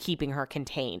going to be keeping her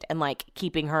contained and like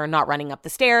keeping her not running up the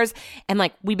stairs. And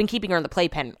like we've been keeping her in the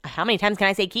playpen. How many times can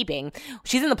I say keeping?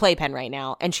 She's in the playpen right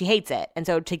now and she hates it. And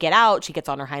so to get out, she gets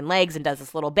on her hind legs and does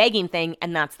this little begging thing,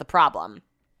 and that's the problem.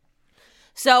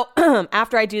 So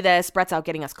after I do this, Brett's out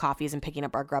getting us coffees and picking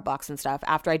up our grub box and stuff.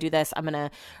 After I do this, I'm going to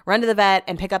run to the vet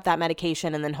and pick up that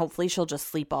medication, and then hopefully she'll just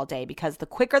sleep all day, because the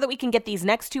quicker that we can get these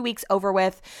next 2 weeks over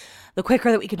with, the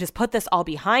quicker that we can just put this all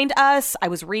behind us. I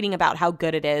was reading about how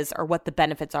good it is, or what the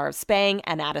benefits are of spaying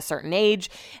and at a certain age,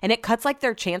 and it cuts like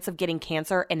their chance of getting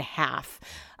cancer in half.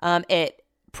 It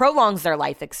prolongs their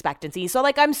life expectancy. So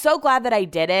like, I'm so glad that I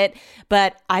did it,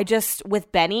 but I just,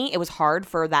 with Benny, it was hard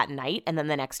for that night. And then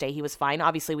the next day he was fine.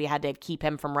 Obviously we had to keep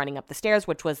him from running up the stairs,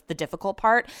 which was the difficult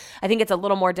part. I think it's a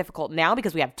little more difficult now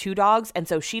because we have 2 dogs. And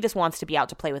so she just wants to be out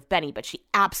to play with Benny, but she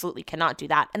absolutely cannot do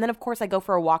that. And then of course I go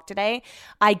for a walk today.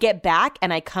 I get back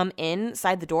and I come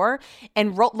inside the door,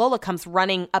 and Lola comes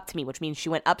running up to me, which means she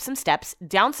went up some steps,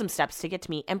 down some steps to get to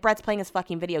me. And Brett's playing his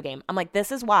fucking video game. I'm like,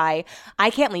 this is why I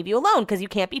can't leave you alone, because you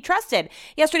can't be trusted.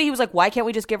 Yesterday he was like, why can't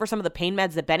we just give her some of the pain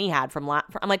meds that Benny had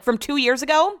from 2 years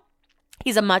ago?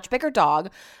 He's a much bigger dog.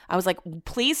 I was like,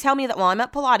 please tell me that while I'm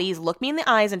at Pilates, look me in the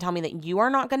eyes and tell me that you are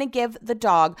not going to give the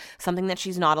dog something that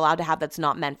she's not allowed to have that's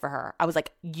not meant for her. I was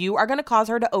like, you are going to cause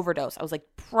her to overdose. I was like,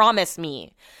 promise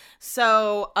me.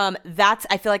 So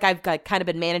I feel like I've kind of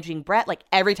been managing Brett. Like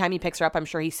every time he picks her up, I'm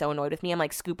sure he's so annoyed with me. I'm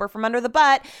like, scoop her from under the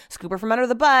butt, scoop her from under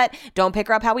the butt. Don't pick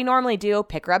her up how we normally do.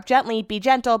 Pick her up gently. Be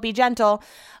gentle, be gentle.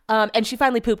 And she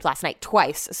finally pooped last night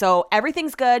twice. So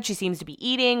everything's good. She seems to be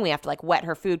eating. We have to like wet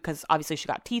her food because obviously she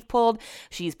got teeth pulled.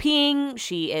 She's peeing.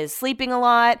 She is sleeping a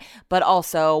lot, but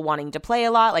also wanting to play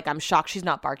a lot. Like I'm shocked she's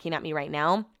not barking at me right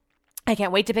now. I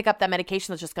can't wait to pick up that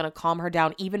medication that's just going to calm her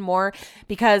down even more,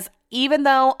 because even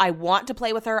though I want to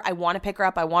play with her, I want to pick her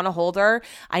up, I want to hold her,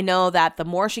 I know that the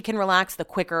more she can relax, the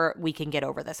quicker we can get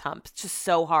over this hump. It's just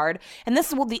so hard. And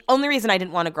this is the only reason I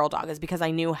didn't want a girl dog is because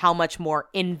I knew how much more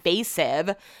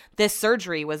invasive this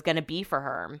surgery was going to be for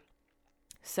her.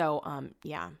 So,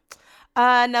 yeah.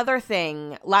 Another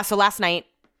thing, last night,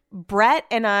 Brett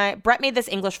made this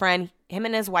English friend. Him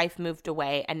and his wife moved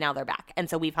away and now they're back. And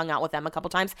so we've hung out with them a couple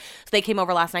times. So they came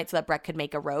over last night so that Brett could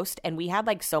make a roast. And we had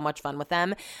like so much fun with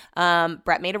them.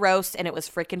 Brett made a roast and it was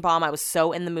freaking bomb. I was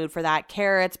so in the mood for that.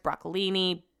 Carrots,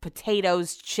 broccolini,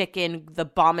 potatoes, chicken, the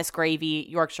bombest gravy,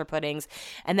 Yorkshire puddings.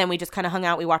 And then we just kind of hung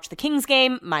out. We watched the Kings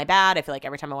game. My bad. I feel like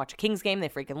every time I watch a Kings game, they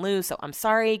freaking lose. So I'm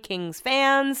sorry, Kings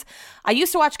fans. I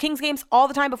used to watch Kings games all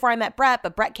the time before I met Brett,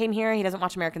 but Brett came here. He doesn't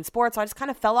watch American sports. So I just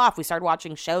kind of fell off. We started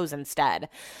watching shows instead.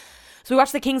 So we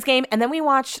watched the Kings game, and then we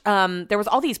watched, there was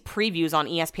all these previews on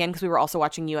ESPN because we were also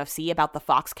watching UFC about the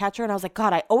Foxcatcher, and I was like,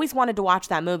 God, I always wanted to watch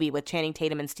that movie with Channing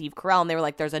Tatum and Steve Carell, and they were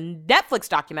like, there's a Netflix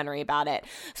documentary about it.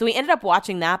 So we ended up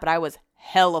watching that, but I was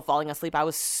hella falling asleep. I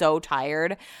was so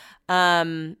tired.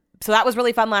 So that was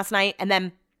really fun last night, and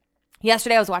then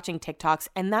yesterday I was watching TikToks,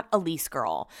 and that Elise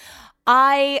girl,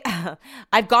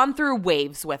 I've gone through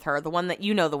waves with her. The one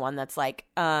that's like,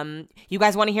 you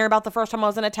guys want to hear about the first time I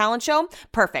was in a talent show?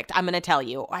 Perfect. I'm going to tell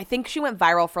you. I think she went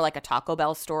viral for like a Taco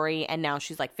Bell story, and now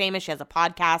she's like famous. She has a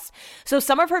podcast. So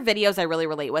some of her videos I really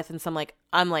relate with, and some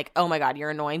I'm like, oh my God,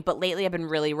 you're annoying. But lately I've been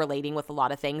really relating with a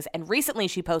lot of things. And recently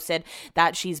she posted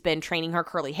that she's been training her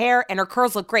curly hair, and her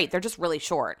curls look great. They're just really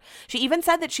short. She even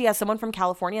said that she has someone from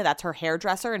California that's her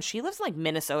hairdresser, and she lives in like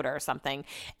Minnesota or something.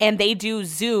 And they do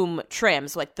Zoom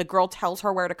trims. Like the girl tells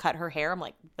her where to cut her hair. I'm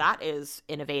like, that is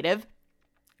innovative.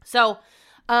 So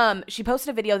she posted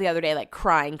a video the other day like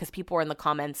crying because people were in the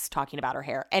comments talking about her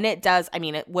hair. And it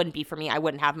wouldn't be for me. I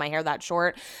wouldn't have my hair that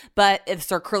short, but it's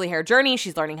her curly hair journey.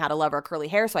 She's learning how to love her curly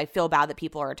hair. So I feel bad that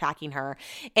people are attacking her.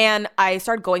 And I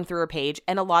started going through her page,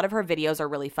 and a lot of her videos are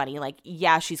really funny. Like,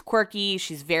 yeah, she's quirky.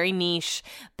 She's very niche,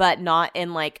 but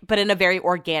in a very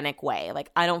organic way.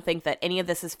 Like, I don't think that any of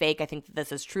this is fake. I think that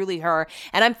this is truly her.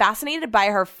 And I'm fascinated by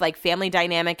her like family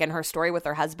dynamic and her story with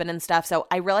her husband and stuff. So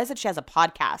I realized that she has a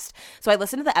podcast. So I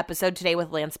listened to the episode today with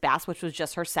Lance Bass, which was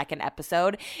just her second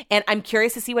episode. And I'm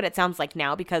curious to see what it sounds like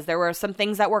now, because there were some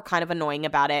things that were kind of annoying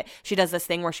about it. She does this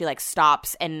thing where she like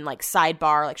stops and like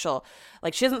sidebar,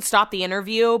 she doesn't stop the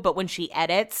interview, but when she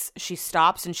edits, she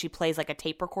stops and she plays like a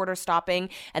tape recorder stopping,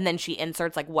 and then she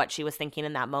inserts like what she was thinking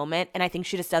in that moment. And I think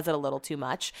she just does it a little too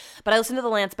much. But I listened to the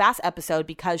Lance Bass episode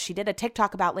because she did a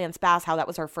TikTok about Lance Bass, how that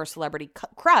was her first celebrity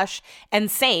crush,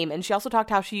 and same. And she also talked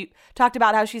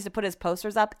about how she used to put his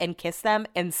posters up and kiss them,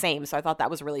 and same. So I thought that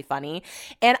was really funny.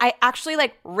 And I actually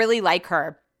like really like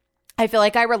her. I feel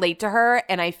like I relate to her,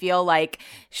 and I feel like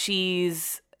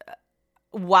she's,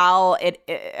 while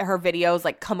her videos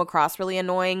like come across really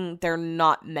annoying, they're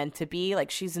not meant to be. Like,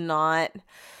 she's not,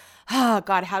 oh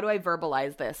God, how do I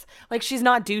verbalize this? Like, she's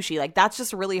not douchey. Like, that's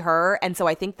just really her. And so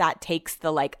I think that takes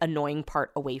the like annoying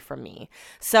part away from me.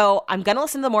 So I'm going to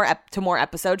listen to more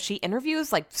episodes. She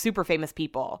interviews like super famous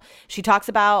people. She talks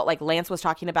about, like, Lance was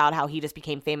talking about how he just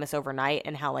became famous overnight,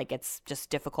 and how like it's just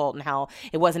difficult, and how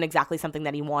it wasn't exactly something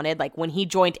that he wanted. Like, when he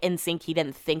joined NSYNC, he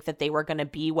didn't think that they were going to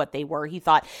be what they were. He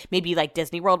thought maybe like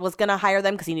Disney World was going to hire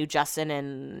them because he knew Justin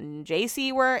and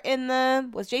JC were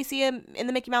was JC in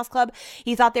the Mickey Mouse Club.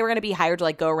 He thought they were going to be hired to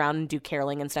like go around and do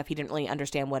caroling and stuff. He didn't really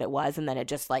understand what it was, and then it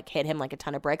just like hit him like a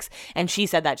ton of bricks. And she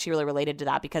said that she really related to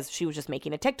that because she was just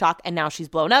making a TikTok, and now she's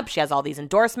blown up. She has all these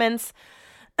endorsements.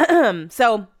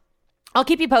 So I'll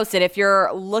keep you posted if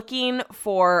you're looking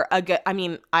for a good,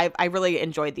 I really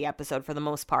enjoyed the episode for the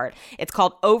most part. It's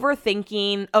called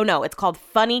it's called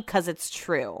Funny 'Cause It's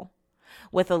True,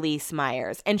 with Elise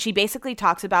Myers. And she basically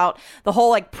talks about the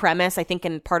whole like premise, I think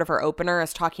in part of her opener,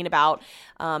 is talking about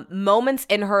moments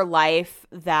in her life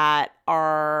that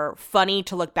are funny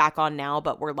to look back on now,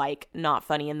 but were like not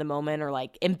funny in the moment, or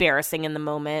like embarrassing in the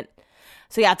moment.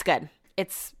 So yeah, it's good.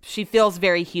 She feels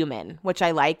very human, which I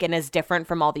like, and is different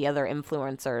from all the other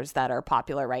influencers that are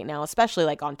popular right now, especially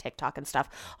like on TikTok and stuff.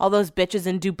 All those bitches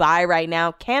in Dubai right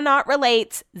now cannot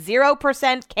relate.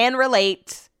 0% can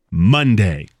relate.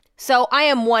 Monday. So I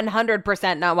am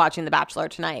 100% not watching The Bachelor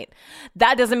tonight.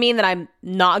 That doesn't mean that I'm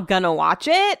not gonna watch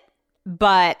it,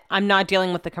 but I'm not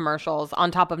dealing with the commercials on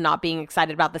top of not being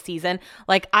excited about the season.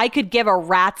 Like, I could give a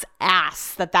rat's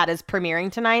ass that is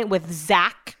premiering tonight with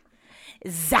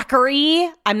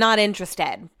Zachary. I'm not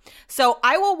interested. So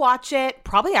I will watch it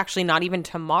probably actually not even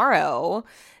tomorrow,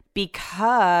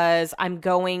 because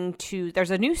there's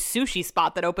a new sushi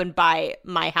spot that opened by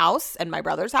my house and my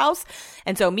brother's house.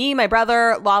 And so me, my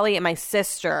brother, Lolly, and my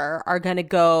sister are going to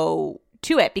go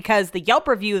to it because the Yelp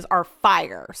reviews are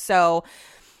fire. So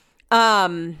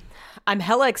I'm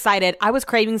hella excited. I was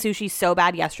craving sushi so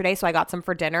bad yesterday, so I got some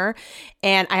for dinner.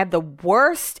 And I had the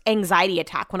worst anxiety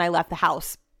attack when I left the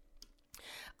house.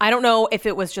 I don't know if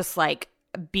it was just like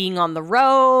being on the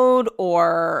road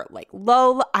or like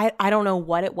low. I don't know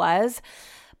what it was,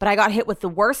 but I got hit with the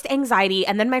worst anxiety.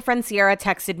 And then my friend Sierra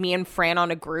texted me and Fran on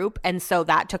a group. And so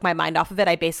that took my mind off of it.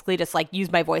 I basically just like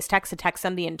used my voice text to text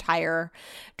them the entire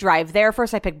drive there.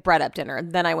 First, I picked Brett up dinner.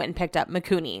 Then I went and picked up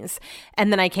Makuni's.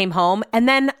 And then I came home. And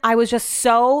then I was just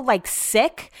so like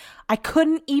sick. I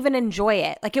couldn't even enjoy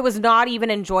it. Like, it was not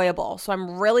even enjoyable. So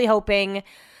I'm really hoping.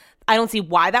 I don't see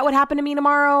why that would happen to me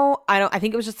tomorrow. I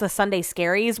think it was just the Sunday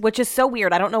scaries, which is so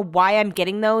weird. I don't know why I'm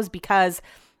getting those, because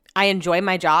I enjoy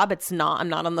my job. I'm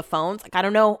not on the phones. Like, I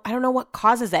don't know what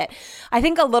causes it. I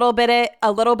think a little bit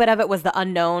of it was the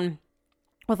unknown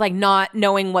with like not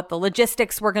knowing what the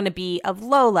logistics were going to be of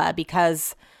Lola,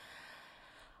 because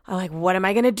I'm like, what am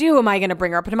I going to do? Am I going to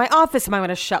bring her up into my office? Am I going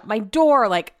to shut my door?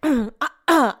 Like,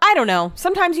 I don't know.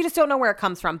 Sometimes you just don't know where it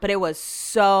comes from, but it was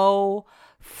so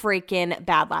freaking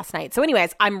bad last night. So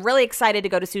anyways, I'm really excited to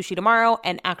go to sushi tomorrow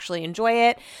and actually enjoy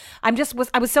it. I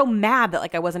was so mad that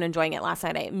like I wasn't enjoying it last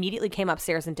night. I immediately came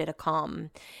upstairs and did a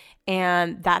calm,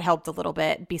 and that helped a little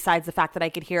bit, besides the fact that I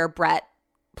could hear Brett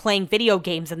playing video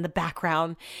games in the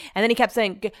background. And then he kept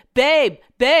saying, babe.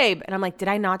 And I'm like, did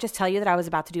I not just tell you that I was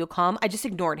about to do a calm? I just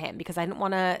ignored him because I didn't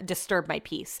want to disturb my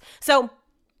peace. So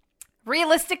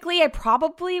realistically, I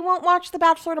probably won't watch The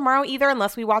Bachelor tomorrow either,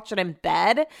 unless we watch it in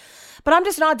bed. But I'm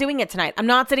just not doing it tonight. I'm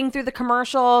not sitting through the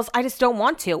commercials. I just don't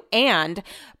want to. And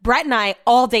Brett and I,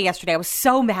 all day yesterday, I was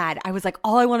so mad. I was like,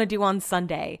 all I want to do on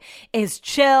Sunday is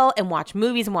chill and watch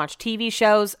movies and watch TV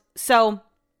shows. So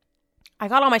I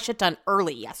got all my shit done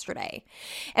early yesterday.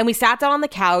 And we sat down on the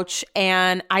couch,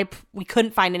 and we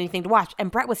couldn't find anything to watch. And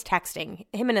Brett was texting.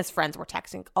 Him and his friends were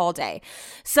texting all day.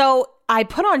 So I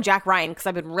put on Jack Ryan because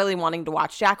I've been really wanting to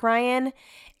watch Jack Ryan.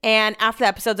 And after the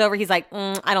episode's over, he's like,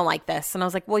 I don't like this. And I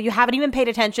was like, well, you haven't even paid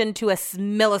attention to a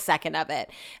millisecond of it.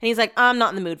 And he's like, I'm not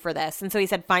in the mood for this. And so he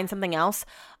said, find something else.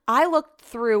 I looked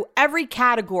through every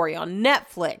category on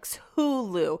Netflix,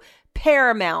 Hulu,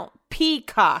 Paramount,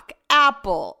 Peacock,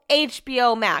 Apple,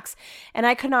 HBO Max, and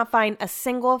I could not find a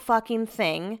single fucking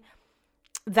thing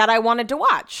that I wanted to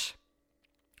watch.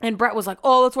 And Brett was like,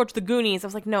 oh, let's watch The Goonies. I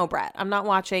was like, no, Brett, I'm not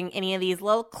watching any of these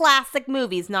little classic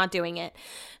movies, not doing it.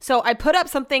 So I put up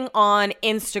something on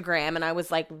Instagram, and I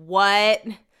was like, what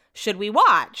should we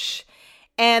watch?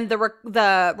 And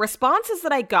the responses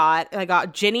that I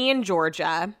got Ginny and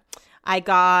Georgia. I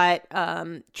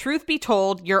got Truth Be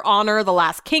Told, Your Honor, The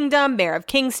Last Kingdom, Mayor of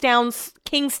Kingstown,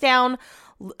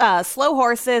 Slow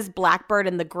Horses, Blackbird,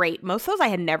 and The Great. Most of those I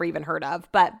had never even heard of,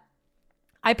 but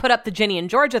I put up the Ginny and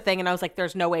Georgia thing, and I was like,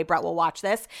 there's no way Brett will watch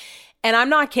this. And I'm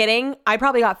not kidding. I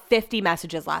probably got 50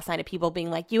 messages last night of people being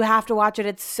like, you have to watch it.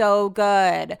 It's so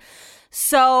good.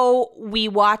 So we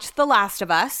watched The Last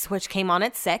of Us, which came on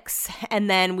at 6,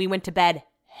 and then we went to bed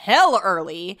hell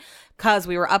early because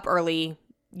we were up early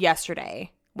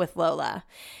yesterday with Lola.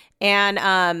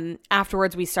 And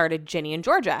afterwards, we started Ginny and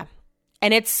Georgia.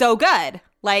 And it's so good.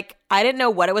 Like, I didn't know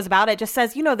what it was about. It just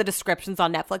says, the descriptions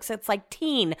on Netflix. It's like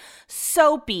teen,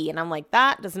 soapy. And I'm like,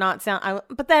 that does not sound...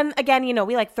 But then again,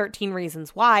 we like 13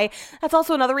 Reasons Why. That's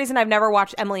also another reason I've never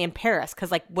watched Emily in Paris.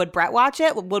 Because like, would Brett watch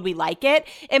it? Would we like it?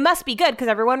 It must be good because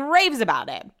everyone raves about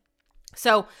it.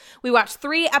 So we watched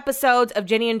 3 episodes of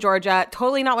Ginny and Georgia.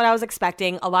 Totally not what I was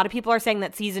expecting. A lot of people are saying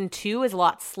that season 2 is a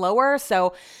lot slower.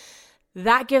 So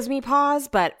that gives me pause,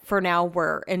 but for now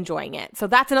we're enjoying it. So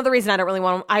that's another reason I don't really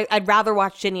want to. I'd rather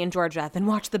watch Ginny and Georgia than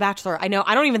watch The Bachelor. I know.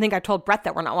 I don't even think I told Brett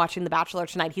that we're not watching The Bachelor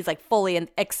tonight. He's like fully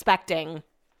expecting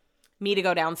me to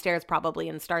go downstairs probably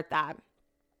and start that.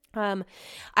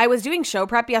 I was doing show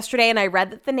prep yesterday, and I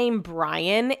read that the name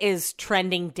Brian is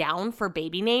trending down for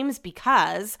baby names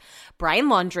because Brian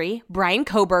Laundrie, Brian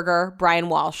Koberger, Brian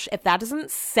Walsh. If that doesn't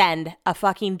send a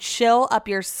fucking chill up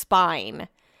your spine.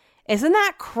 Isn't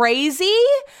that crazy?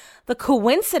 The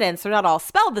coincidence, they're not all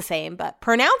spelled the same, but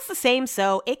pronounced the same,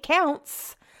 so it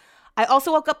counts. I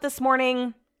also woke up this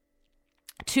morning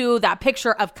to that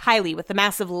picture of Kylie with the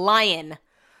massive lion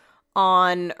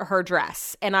on her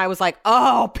dress. And I was like,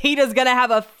 oh, PETA's going to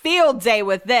have a field day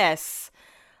with this.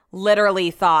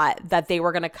 Literally thought that they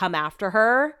were going to come after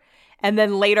her. And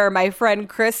then later, my friend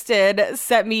Kristen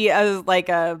sent me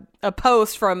a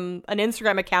post from an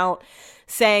Instagram account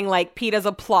saying, like, PETA's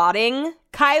applauding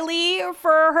Kylie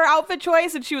for her outfit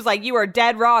choice. And she was like, you are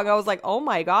dead wrong. I was like, oh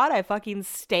my God, I fucking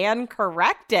stand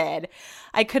corrected.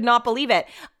 I could not believe it.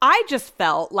 I just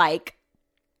felt like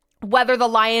whether the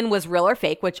lion was real or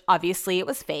fake, which obviously it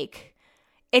was fake,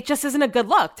 it just isn't a good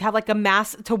look to have like a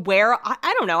mask to wear.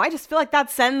 I don't know. I just feel like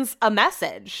that sends a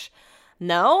message.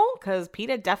 No, because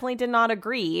PETA definitely did not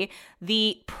agree.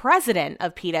 The president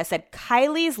of PETA said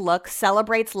Kylie's look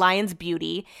celebrates lion's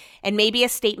beauty and may be a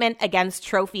statement against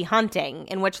trophy hunting,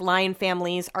 in which lion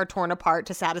families are torn apart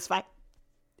to satisfy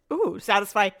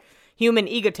human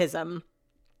egotism.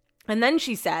 And then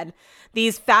she said,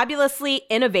 these fabulously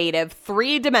innovative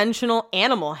three-dimensional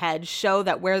animal heads show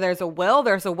that where there's a will,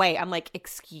 there's a way. I'm like,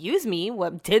 excuse me,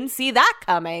 didn't see that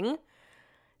coming.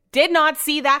 Did not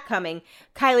see that coming.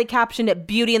 Kylie captioned it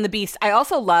Beauty and the Beast. I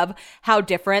also love how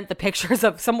different the pictures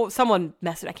of someone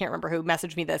messaged, I can't remember who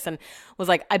messaged me this and was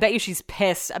like, I bet you she's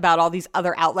pissed about all these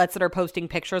other outlets that are posting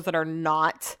pictures that are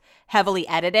not heavily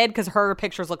edited, because her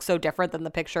pictures look so different than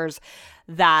the pictures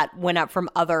that went up from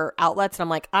other outlets. And I'm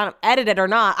like, I don't edited or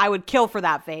not, I would kill for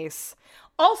that face.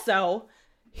 Also,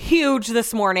 huge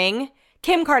this morning,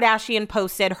 Kim Kardashian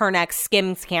posted her next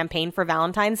Skims campaign for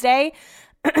Valentine's Day.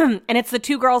 And it's the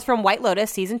two girls from White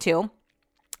Lotus season 2,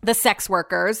 the sex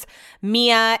workers,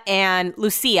 Mia and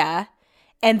Lucia,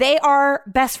 and they are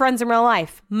best friends in real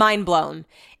life. Mind blown.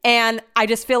 And I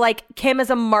just feel like Kim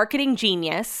is a marketing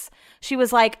genius. She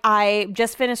was like, I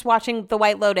just finished watching The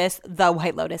White Lotus. The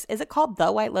White Lotus. Is it called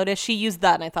The White Lotus? She used the,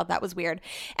 and I thought that was weird.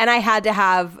 And I had to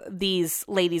have these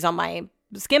ladies on my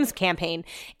Skims campaign.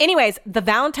 Anyways, the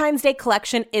Valentine's Day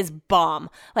collection is bomb.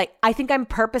 Like, I think I'm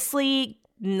purposely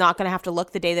not going to have to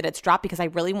look the day that it's dropped, because I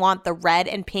really want the red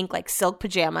and pink, like, silk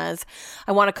pajamas.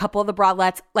 I want a couple of the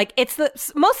bralettes. Like, it's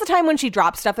most of the time when she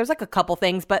drops stuff, there's like a couple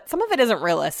things, but some of it isn't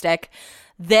realistic.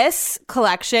 This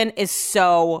collection is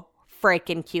so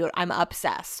freaking cute. I'm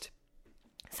obsessed.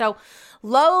 So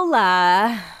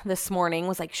Lola this morning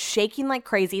was like shaking like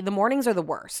crazy. The mornings are the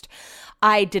worst.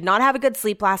 I did not have a good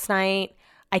sleep last night.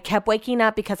 I kept waking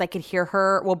up because I could hear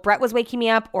her. Well, Brett was waking me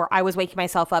up, or I was waking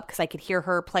myself up because I could hear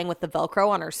her playing with the Velcro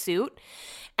on her suit.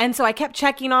 And so I kept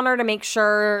checking on her to make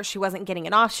sure she wasn't getting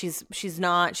it off. She's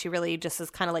not. She really just is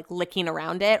kind of like licking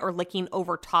around it or licking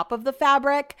over top of the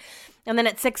fabric. And then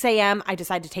at 6 a.m., I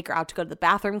decided to take her out to go to the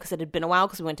bathroom because it had been a while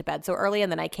because we went to bed so early. And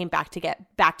then I came back to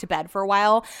get back to bed for a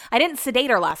while. I didn't sedate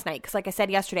her last night because, like I said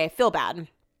yesterday, I feel bad.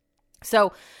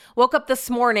 So woke up this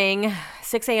morning,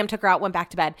 6 a.m., took her out, went back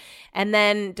to bed, and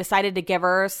then decided to give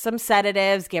her some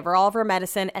sedatives, give her all of her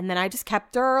medicine. And then I just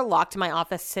kept her locked in my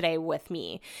office today with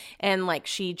me. And like,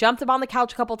 she jumped up on the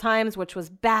couch a couple times, which was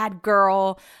bad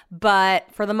girl.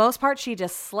 But for the most part, she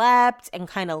just slept and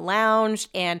kind of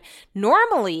lounged. And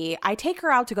normally I take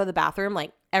her out to go to the bathroom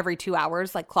like every 2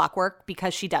 hours, like clockwork,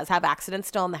 because she does have accidents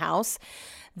still in the house.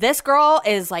 This girl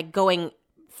is like going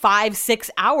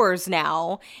 5-6 hours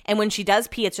now, and when she does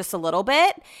pee, it's just a little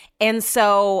bit. And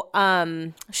so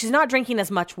she's not drinking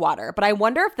as much water, but I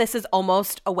wonder if this is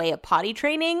almost a way of potty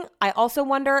training. I also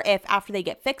wonder if after they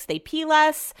get fixed, they pee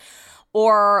less,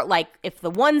 or like if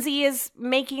the onesie is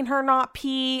making her not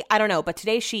pee. I don't know. But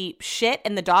today she shit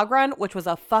in the dog run, which was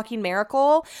a fucking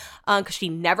miracle, because she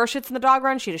never shits in the dog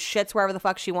run. She just shits wherever the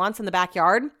fuck she wants in the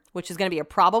backyard, which is going to be a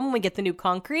problem when we get the new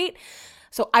concrete.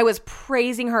 So I was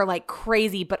praising her like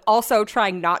crazy, but also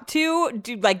trying not to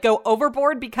do like go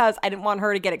overboard because I didn't want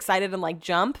her to get excited and like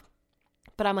jump.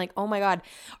 But I'm like, oh my God,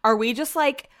 are we just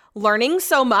like learning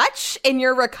so much in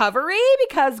your recovery?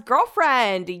 Because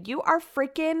girlfriend, you are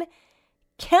freaking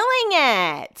killing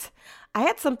it. I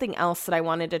had something else that I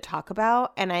wanted to talk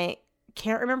about, and I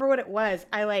can't remember what it was.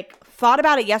 I like thought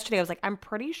about it yesterday. I was like, I'm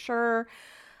pretty sure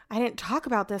I didn't talk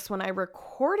about this when I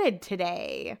recorded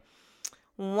today.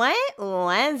 What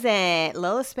was it?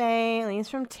 Lola Spay, Leans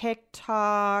from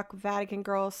TikTok, Vatican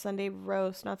Girls, Sunday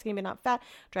Roast, Not Skinny But Not Fat,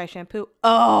 Dry Shampoo.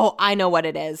 Oh, I know what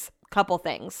it is. Couple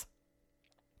things.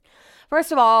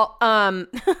 First of all,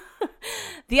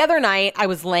 the other night I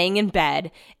was laying in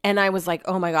bed and I was like,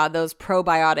 oh my God, those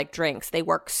probiotic drinks, they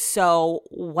work so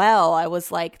well. I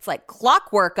was like, it's like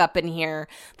clockwork up in here,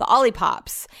 the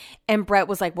Olippops. And Brett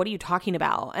was like, what are you talking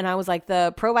about? And I was like,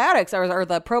 the probiotics or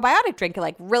the probiotic drink,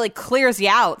 like really clears you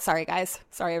out. Sorry, guys.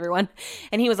 Sorry, everyone.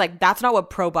 And he was like, that's not what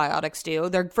probiotics do.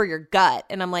 They're for your gut.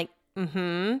 And I'm like,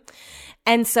 mm-hmm.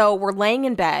 And so we're laying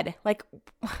in bed, like...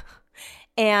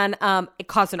 and it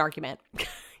caused an argument.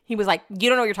 He was like, you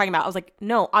don't know what you're talking about. I was like,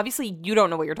 no, obviously you don't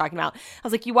know what you're talking about. I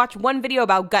was like, you watch one video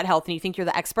about gut health and you think you're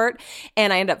the expert.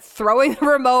 And I ended up throwing the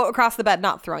remote across the bed,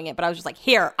 not throwing it, but I was just like,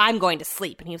 here, I'm going to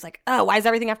sleep. And he was like, oh, why does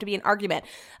everything have to be an argument?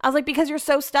 I was like, because you're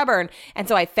so stubborn. And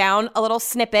so I found a little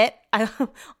snippet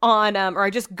on, or I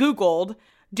just Googled,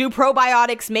 do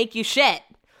probiotics make you shit?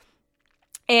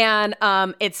 And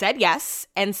it said yes.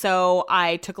 And so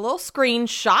I took a little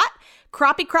screenshot,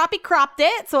 cropped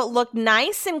it so it looked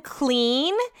nice and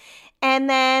clean. And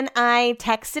then I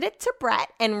texted it to Brett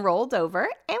and rolled over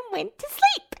and went to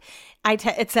sleep.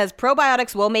 It says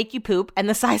probiotics will make you poop, and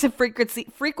the size and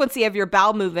frequency of your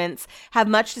bowel movements have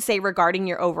much to say regarding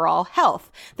your overall health.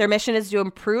 Their mission is to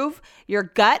improve your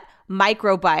gut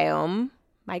microbiome,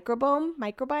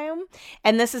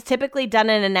 and this is typically done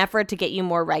in an effort to get you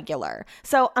more regular.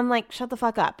 So I'm like, shut the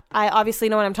fuck up. I obviously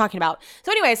know what I'm talking about.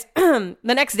 So anyways, the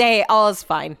next day, all is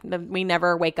fine. We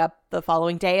never wake up the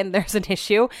following day and there's an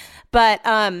issue. But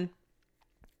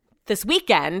this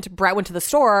weekend, Brett went to the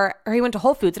store, or he went to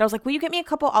Whole Foods, and I was like, will you get me a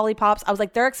couple Olipop's? I was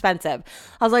like, they're expensive.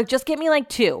 I was like, just get me like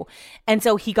 2. And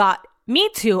so he got me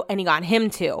 2 and he got him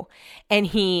 2. And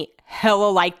he hella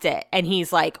liked it. And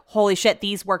he's like, holy shit,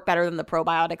 these work better than the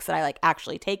probiotics that I like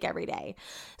actually take every day.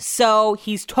 So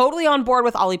he's totally on board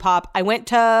with Olipop. I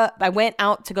went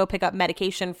out to go pick up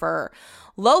medication for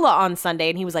Lola on Sunday,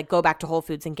 and he was like, go back to Whole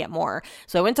Foods and get more.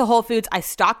 So I went to Whole Foods. I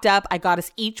stocked up. I got us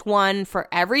each one for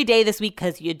every day this week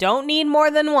because you don't need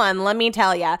more than one, let me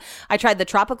tell you. I tried the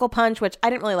Tropical Punch, which I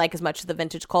didn't really like as much as the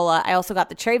Vintage Cola. I also got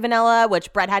the Cherry Vanilla,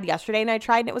 which Brett had yesterday, and I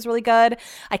tried, and it was really good.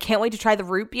 I can't wait to try the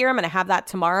root beer. I'm going to have that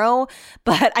tomorrow.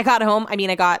 But I got home. I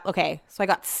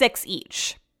got 6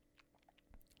 each.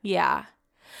 Yeah.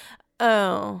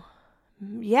 Oh.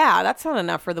 Yeah, that's not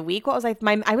enough for the week. What was I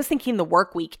was thinking the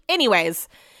work week. Anyways,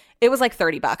 it was like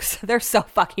 $30. They're so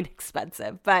fucking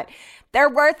expensive, but they're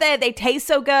worth it. They taste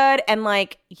so good. And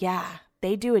like, yeah,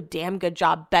 they do a damn good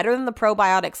job. Better than the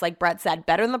probiotics, like Brett said,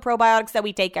 better than the probiotics that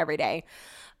we take every day.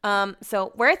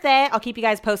 So worth it. I'll keep you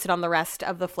guys posted on the rest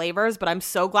of the flavors, but I'm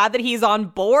so glad that he's on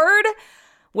board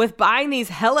with buying these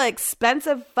hella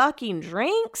expensive fucking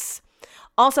drinks.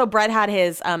 Also, Brett had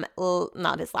his,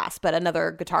 not his last, but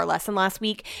another guitar lesson last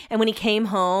week. And when he came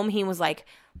home, he was like,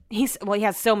 he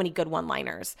has so many good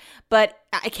one-liners. But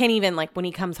I can't even, like, when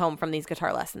he comes home from these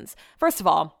guitar lessons. First of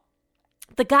all,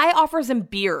 the guy offers him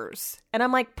beers. And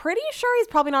I'm like, pretty sure he's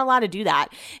probably not allowed to do that.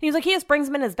 And he's like, he just brings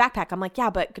them in his backpack. I'm like, yeah,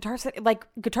 but Guitar Center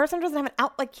doesn't have an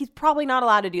out. Like, he's probably not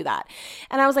allowed to do that.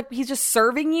 And I was like, he's just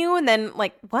serving you? And then,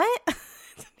 like, what?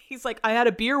 He's like, I had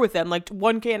a beer with them, like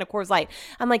 1 can of Coors Light.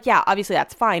 I'm like, yeah, obviously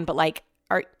that's fine, but like,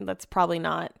 that's probably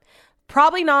not.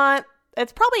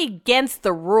 It's probably against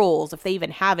the rules, if they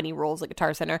even have any rules at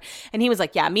Guitar Center. And he was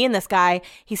like, yeah,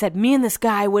 he said, me and this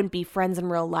guy wouldn't be friends in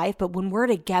real life, but when we're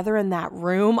together in that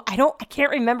room, I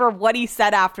can't remember what he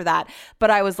said after that,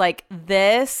 but I was like,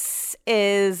 this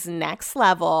is next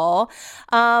level.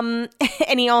 And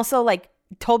he also like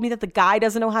told me that the guy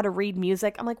doesn't know how to read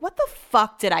music. I'm like, what the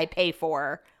fuck did I pay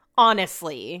for?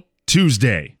 Honestly.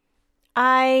 Tuesday.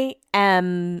 I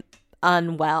am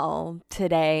unwell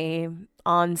today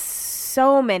on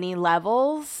so many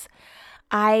levels.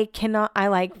 I feel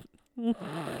like I'm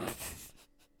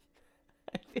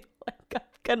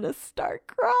gonna start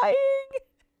crying.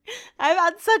 I've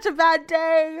had such a bad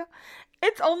day.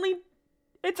 It's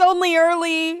only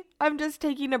early. I'm just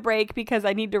taking a break because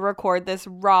I need to record this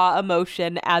raw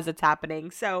emotion as it's happening.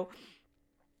 So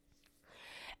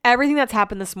everything that's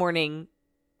happened this morning,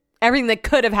 everything that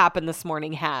could have happened this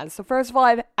morning has. So first of all,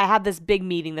 I had this big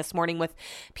meeting this morning with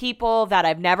people that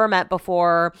I've never met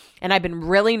before, and I've been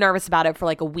really nervous about it for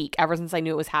like a week, ever since I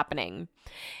knew it was happening.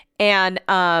 And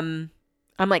I'm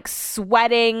like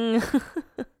sweating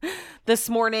this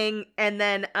morning, and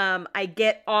then I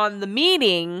get on the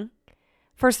meeting.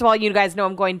 First of all, you guys know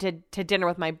I'm going to dinner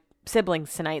with my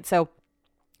siblings tonight, so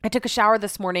I took a shower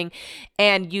this morning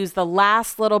and used the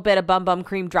last little bit of Bum Bum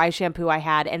Cream dry shampoo I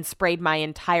had and sprayed my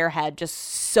entire head, just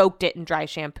soaked it in dry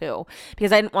shampoo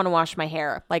because I didn't want to wash my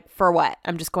hair. Like, for what?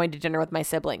 I'm just going to dinner with my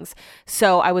siblings.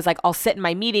 So I was like, I'll sit in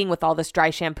my meeting with all this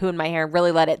dry shampoo in my hair and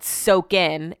really let it soak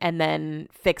in and then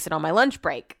fix it on my lunch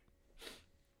break.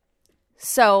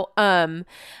 So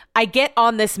I get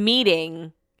on this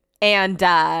meeting and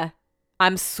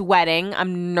I'm sweating,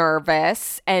 I'm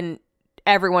nervous, and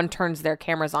everyone turns their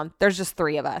cameras on. There's just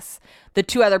 3 of us. The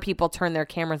 2 other people turn their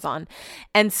cameras on.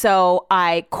 And so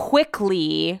I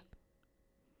quickly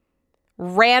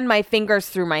ran my fingers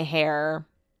through my hair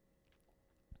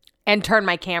and turned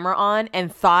my camera on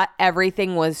and thought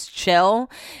everything was chill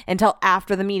until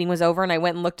after the meeting was over, and I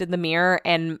went and looked in the mirror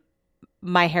and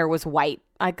my hair was white.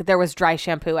 Like there was dry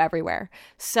shampoo everywhere.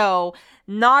 So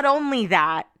not only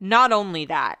that,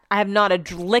 I have not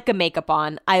a lick of makeup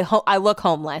on. I look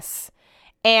homeless.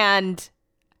 And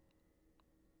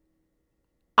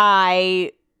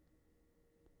I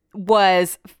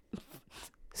was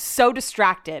so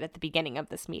distracted at the beginning of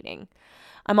this meeting.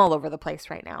 I'm all over the place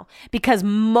right now because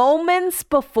moments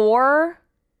before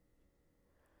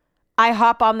I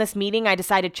hop on this meeting, I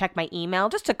decided to check my email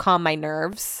just to calm my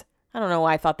nerves. I don't know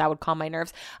why I thought that would calm my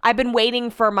nerves. I've been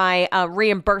waiting for my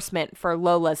reimbursement for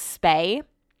Lola's spay.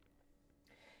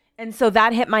 And so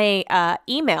that hit my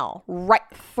email right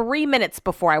 3 minutes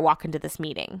before I walk into this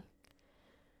meeting.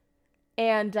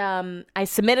 And I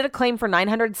submitted a claim for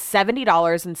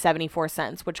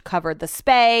 $970.74, which covered the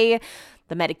spay,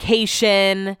 the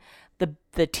medication,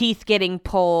 the teeth getting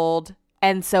pulled.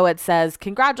 And so it says,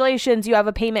 congratulations, you have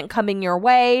a payment coming your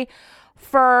way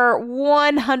for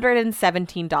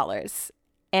 $117.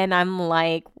 And I'm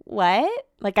like, what?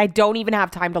 Like, I don't even have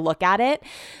time to look at it.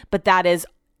 But that is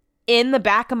in the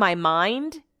back of my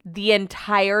mind the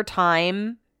entire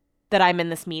time that I'm in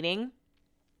this meeting.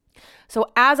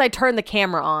 So as I turn the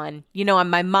camera on,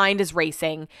 my mind is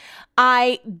racing.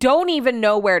 I don't even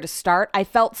know where to start. I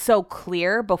felt so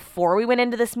clear before we went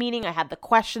into this meeting. I had the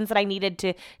questions that I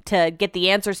needed to get the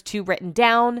answers to written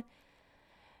down.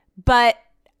 But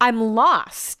I'm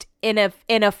lost in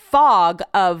a fog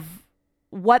of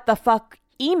what the fuck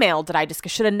email did I just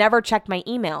should have never checked my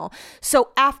email.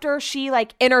 So after she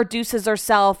introduces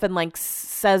herself and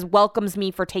says welcomes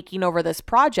me for taking over this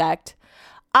project,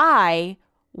 I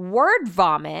word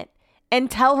vomit and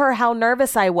tell her how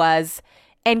nervous I was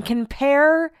and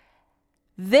compare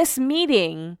this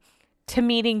meeting to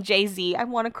meeting Jay-Z. I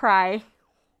want to cry.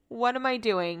 What am I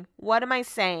doing? What am I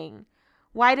saying?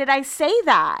 Why did I say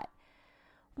that?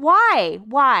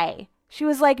 Why? She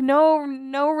was like,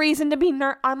 no reason to be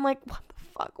I'm like, what the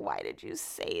fuck? Why did you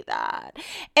say that?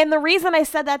 And the reason I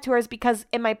said that to her is because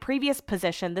in my previous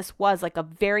position, this was a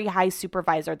very high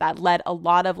supervisor that led a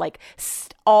lot of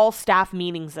all staff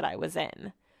meetings that I was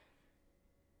in.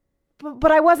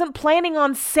 But I wasn't planning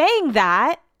on saying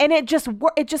that. And it just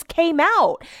came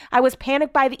out. I was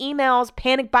panicked by the emails,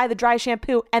 panicked by the dry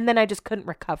shampoo, and then I just couldn't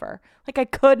recover. I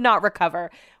could not recover.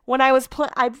 When I was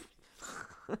I've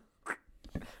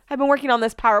been working on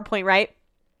this PowerPoint, right?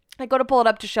 I go to pull it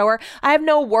up to show her. I have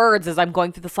no words as I'm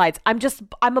going through the slides. I'm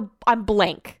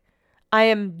blank. I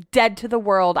am dead to the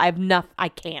world. I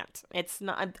can't. It's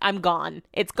not, I'm gone.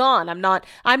 It's gone. I'm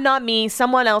not me.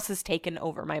 Someone else has taken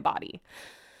over my body.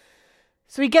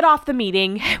 So we get off the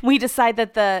meeting. We decide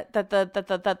that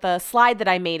the slide that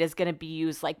I made is going to be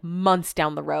used months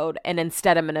down the road. And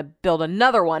instead I'm going to build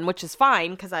another one, which is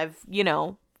fine because I've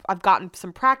gotten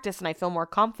some practice and I feel more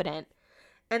confident.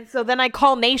 And so then I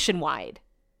call Nationwide,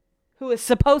 who is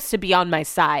supposed to be on my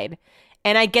side.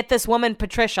 And I get this woman,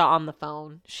 Patricia, on the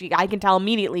phone. I can tell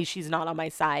immediately she's not on my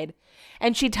side.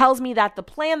 And she tells me that the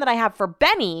plan that I have for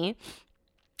Benny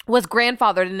was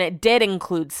grandfathered and it did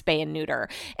include spay and neuter.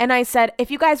 And I said, if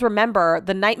you guys remember,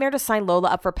 the nightmare to sign Lola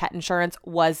up for pet insurance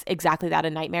was exactly that, a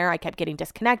nightmare. I kept getting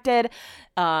disconnected.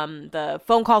 The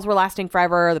phone calls were lasting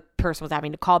forever. The person was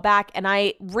having to call back. And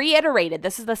I reiterated,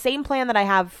 this is the same plan that I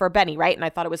have for Benny, right? And I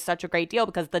thought it was such a great deal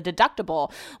because the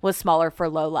deductible was smaller for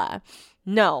Lola.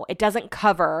 No, it doesn't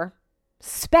cover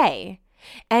spay.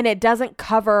 And it doesn't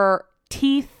cover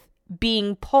teeth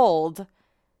being pulled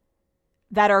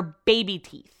that are baby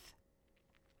teeth.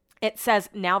 It says,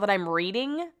 now that I'm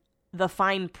reading the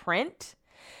fine print,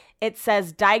 it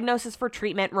says diagnosis for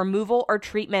treatment, removal or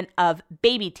treatment of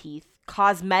baby teeth,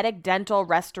 cosmetic, dental,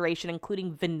 restoration,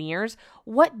 including veneers.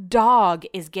 What dog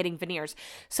is getting veneers?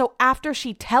 So after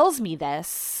she tells me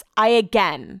this, I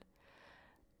again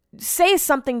say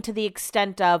something to the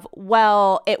extent of,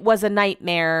 well, it was a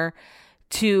nightmare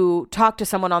to talk to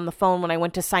someone on the phone when I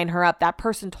went to sign her up. That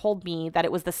person told me that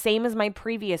it was the same as my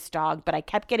previous dog, but I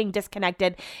kept getting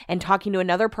disconnected and talking to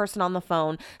another person on the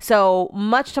phone. So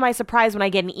much to my surprise, when I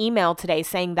get an email today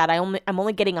saying that I'm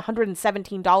only getting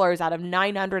 $117 out of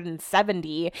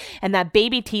 $970, and that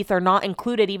baby teeth are not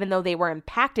included even though they were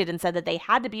impacted, and said that they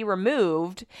had to be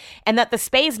removed, and that the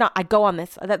spay is not, I go on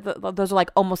this, those are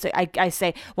almost, I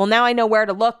say, well, now I know where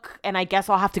to look, and I guess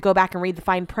I'll have to go back and read the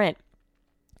fine print.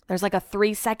 There's a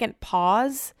 3-second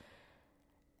pause.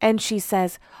 And she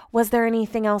says, was there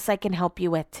anything else I can help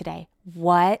you with today?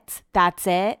 What? That's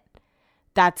it?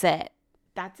 That's it.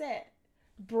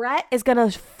 Brett is going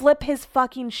to flip his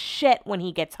fucking shit when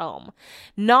he gets home.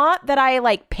 Not that I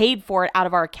like paid for it out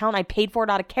of our account. I paid for it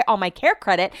out of all my care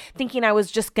credit, thinking I was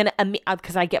just going to,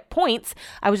 because I get points,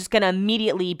 I was just going to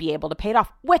immediately be able to pay it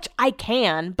off, which I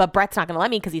can, but Brett's not going to let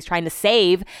me because he's trying to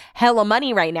save hella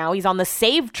money right now. He's on the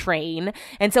save train.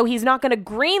 And so he's not going to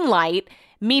green light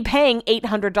me paying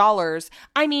 $800.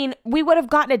 I mean, we would have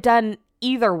gotten it done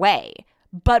either way,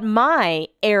 but my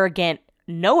arrogant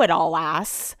know-it-all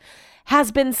ass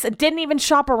didn't even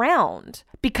shop around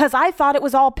because I thought it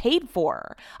was all paid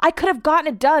for. I could have gotten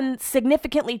it done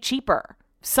significantly cheaper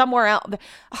somewhere else.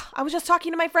 I was just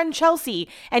talking to my friend Chelsea,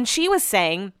 and she was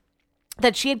saying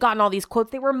that she had gotten all these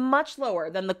quotes. They were much lower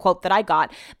than the quote that I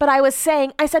got. But I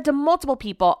said to multiple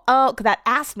people, that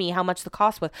asked me how much the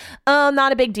cost was.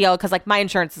 Not a big deal because like my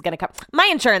insurance is going to cover. My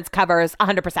insurance covers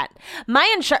 100%.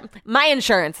 My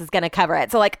insurance is going to cover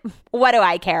it. So like, what do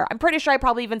I care? I'm pretty sure I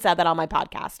probably even said that on my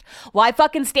podcast. Well, I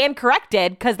fucking stand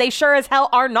corrected because they sure as hell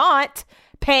are not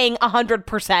paying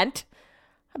 100%.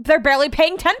 They're barely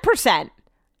paying 10%.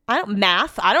 I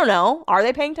don't know. Are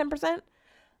they paying 10%?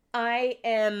 I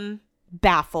am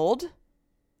baffled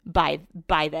by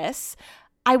this.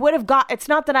 It's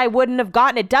not that I wouldn't have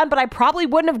gotten it done, but I probably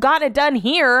wouldn't have gotten it done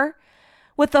here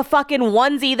with the fucking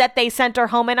onesie that they sent her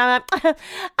home in. I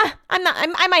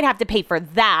might have to pay for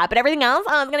that, but everything else,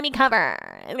 it's going to be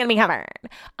covered.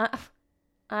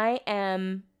 I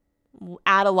am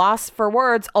at a loss for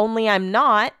words, only I'm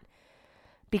not,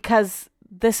 because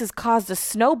this has caused a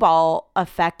snowball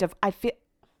effect of, I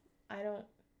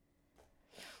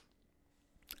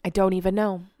don't even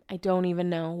know. I don't even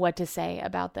know what to say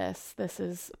about this. This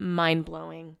is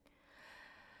mind-blowing.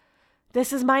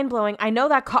 I know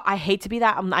that call. I hate to be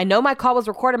that. I know my call was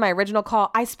recorded, my original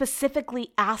call. I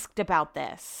specifically asked about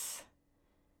this.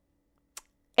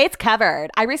 It's covered.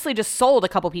 I recently just sold a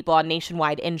couple people on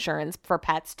Nationwide insurance for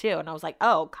pets too. And I was like,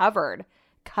 oh, covered.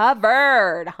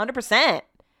 100%.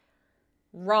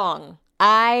 Wrong.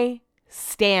 I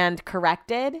stand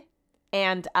corrected.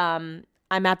 And,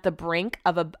 I'm at the brink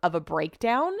of a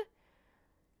breakdown.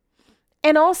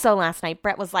 And also last night,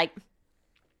 Brett was like,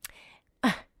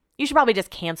 you should probably just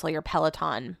cancel your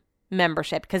Peloton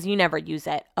membership because you never use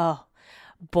it. Oh,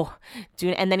 boy.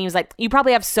 Dude. And then he was like, you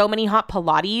probably have so many hot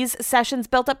Pilates sessions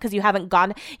built up because you haven't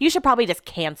gone. You should probably just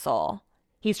cancel.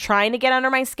 He's trying to get under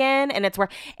my skin. And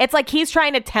it's like he's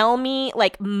trying to tell me,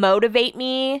 like motivate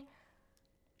me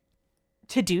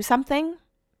to do something.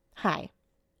 Hi.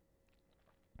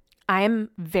 I am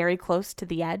very close to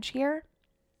the edge here.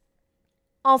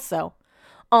 Also,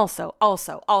 I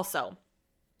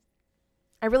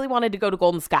really wanted to go to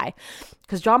Golden Sky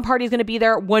because John Party's going to be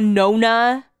there.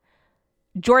 Winona,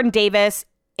 Jordan Davis,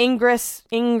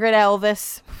 Ingrid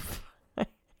Elvis. What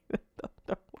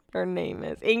her name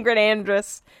is. Ingrid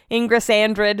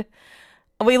Andrid.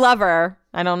 We love her.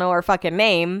 I don't know her fucking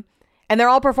name. And they're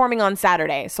all performing on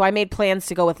Saturday. So I made plans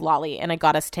to go with Lolly and I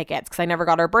got us tickets because I never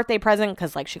got her birthday present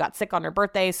because like she got sick on her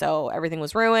birthday. So everything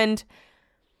was ruined.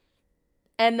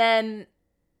 And then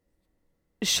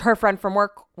her friend from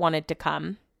work wanted to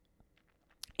come.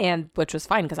 And which was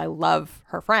fine because I love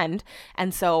her friend.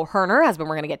 And so her and her husband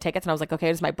were going to get tickets. And I was like, okay,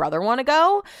 does my brother want to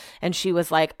go? And she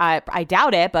was like, I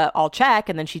doubt it, but I'll check.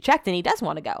 And then she checked and he does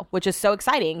want to go, which is so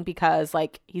exciting because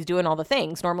like he's doing all the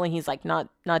things. Normally he's like not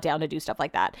down to do stuff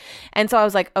like that. And so I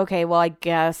was like, okay, well, I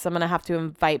guess I'm going to have to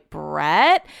invite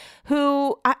Brett,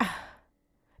 who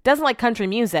doesn't like country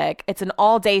music. It's an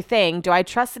all day thing. Do I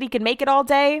trust that he can make it all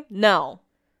day? No.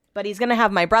 But he's going to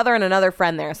have my brother and another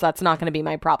friend there, so that's not going to be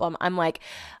my problem. I'm like,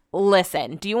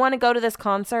 listen, do you want to go to this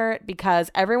concert? Because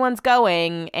everyone's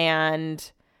going,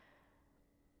 and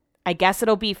I guess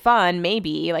it'll be fun,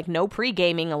 maybe. Like, no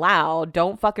pre-gaming allowed.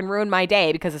 Don't fucking ruin my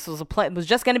day, because this was it was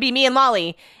just going to be me and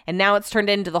Lolly, and now it's turned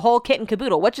into the whole kit and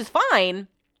caboodle, which is fine,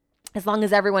 as long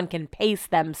as everyone can pace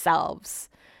themselves.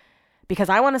 Because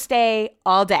I want to stay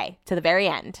all day, to the very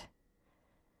end.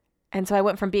 And so I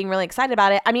went from being really excited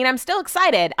about it. I mean, I'm still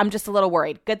excited. I'm just a little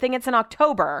worried. Good thing it's in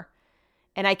October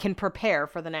and I can prepare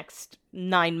for the next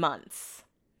 9 months.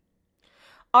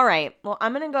 All right. Well,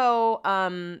 I'm going to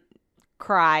go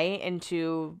cry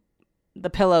into the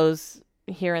pillows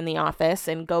here in the office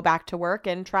and go back to work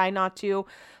and try not to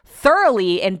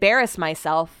thoroughly embarrass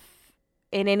myself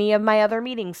in any of my other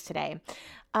meetings today.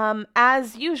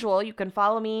 As usual, you can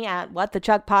follow me at What the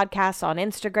Chuck Podcast on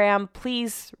Instagram.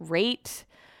 Please rate,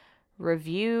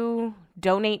 review,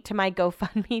 donate to my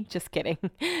GoFundMe. Just kidding.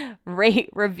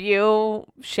 Rate, review,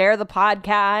 share the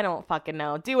podcast. I don't fucking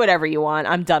know. Do whatever you want.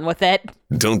 I'm done with it.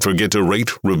 Don't forget to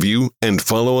rate, review, and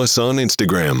follow us on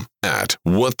Instagram at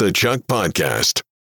What the Chuck Podcast.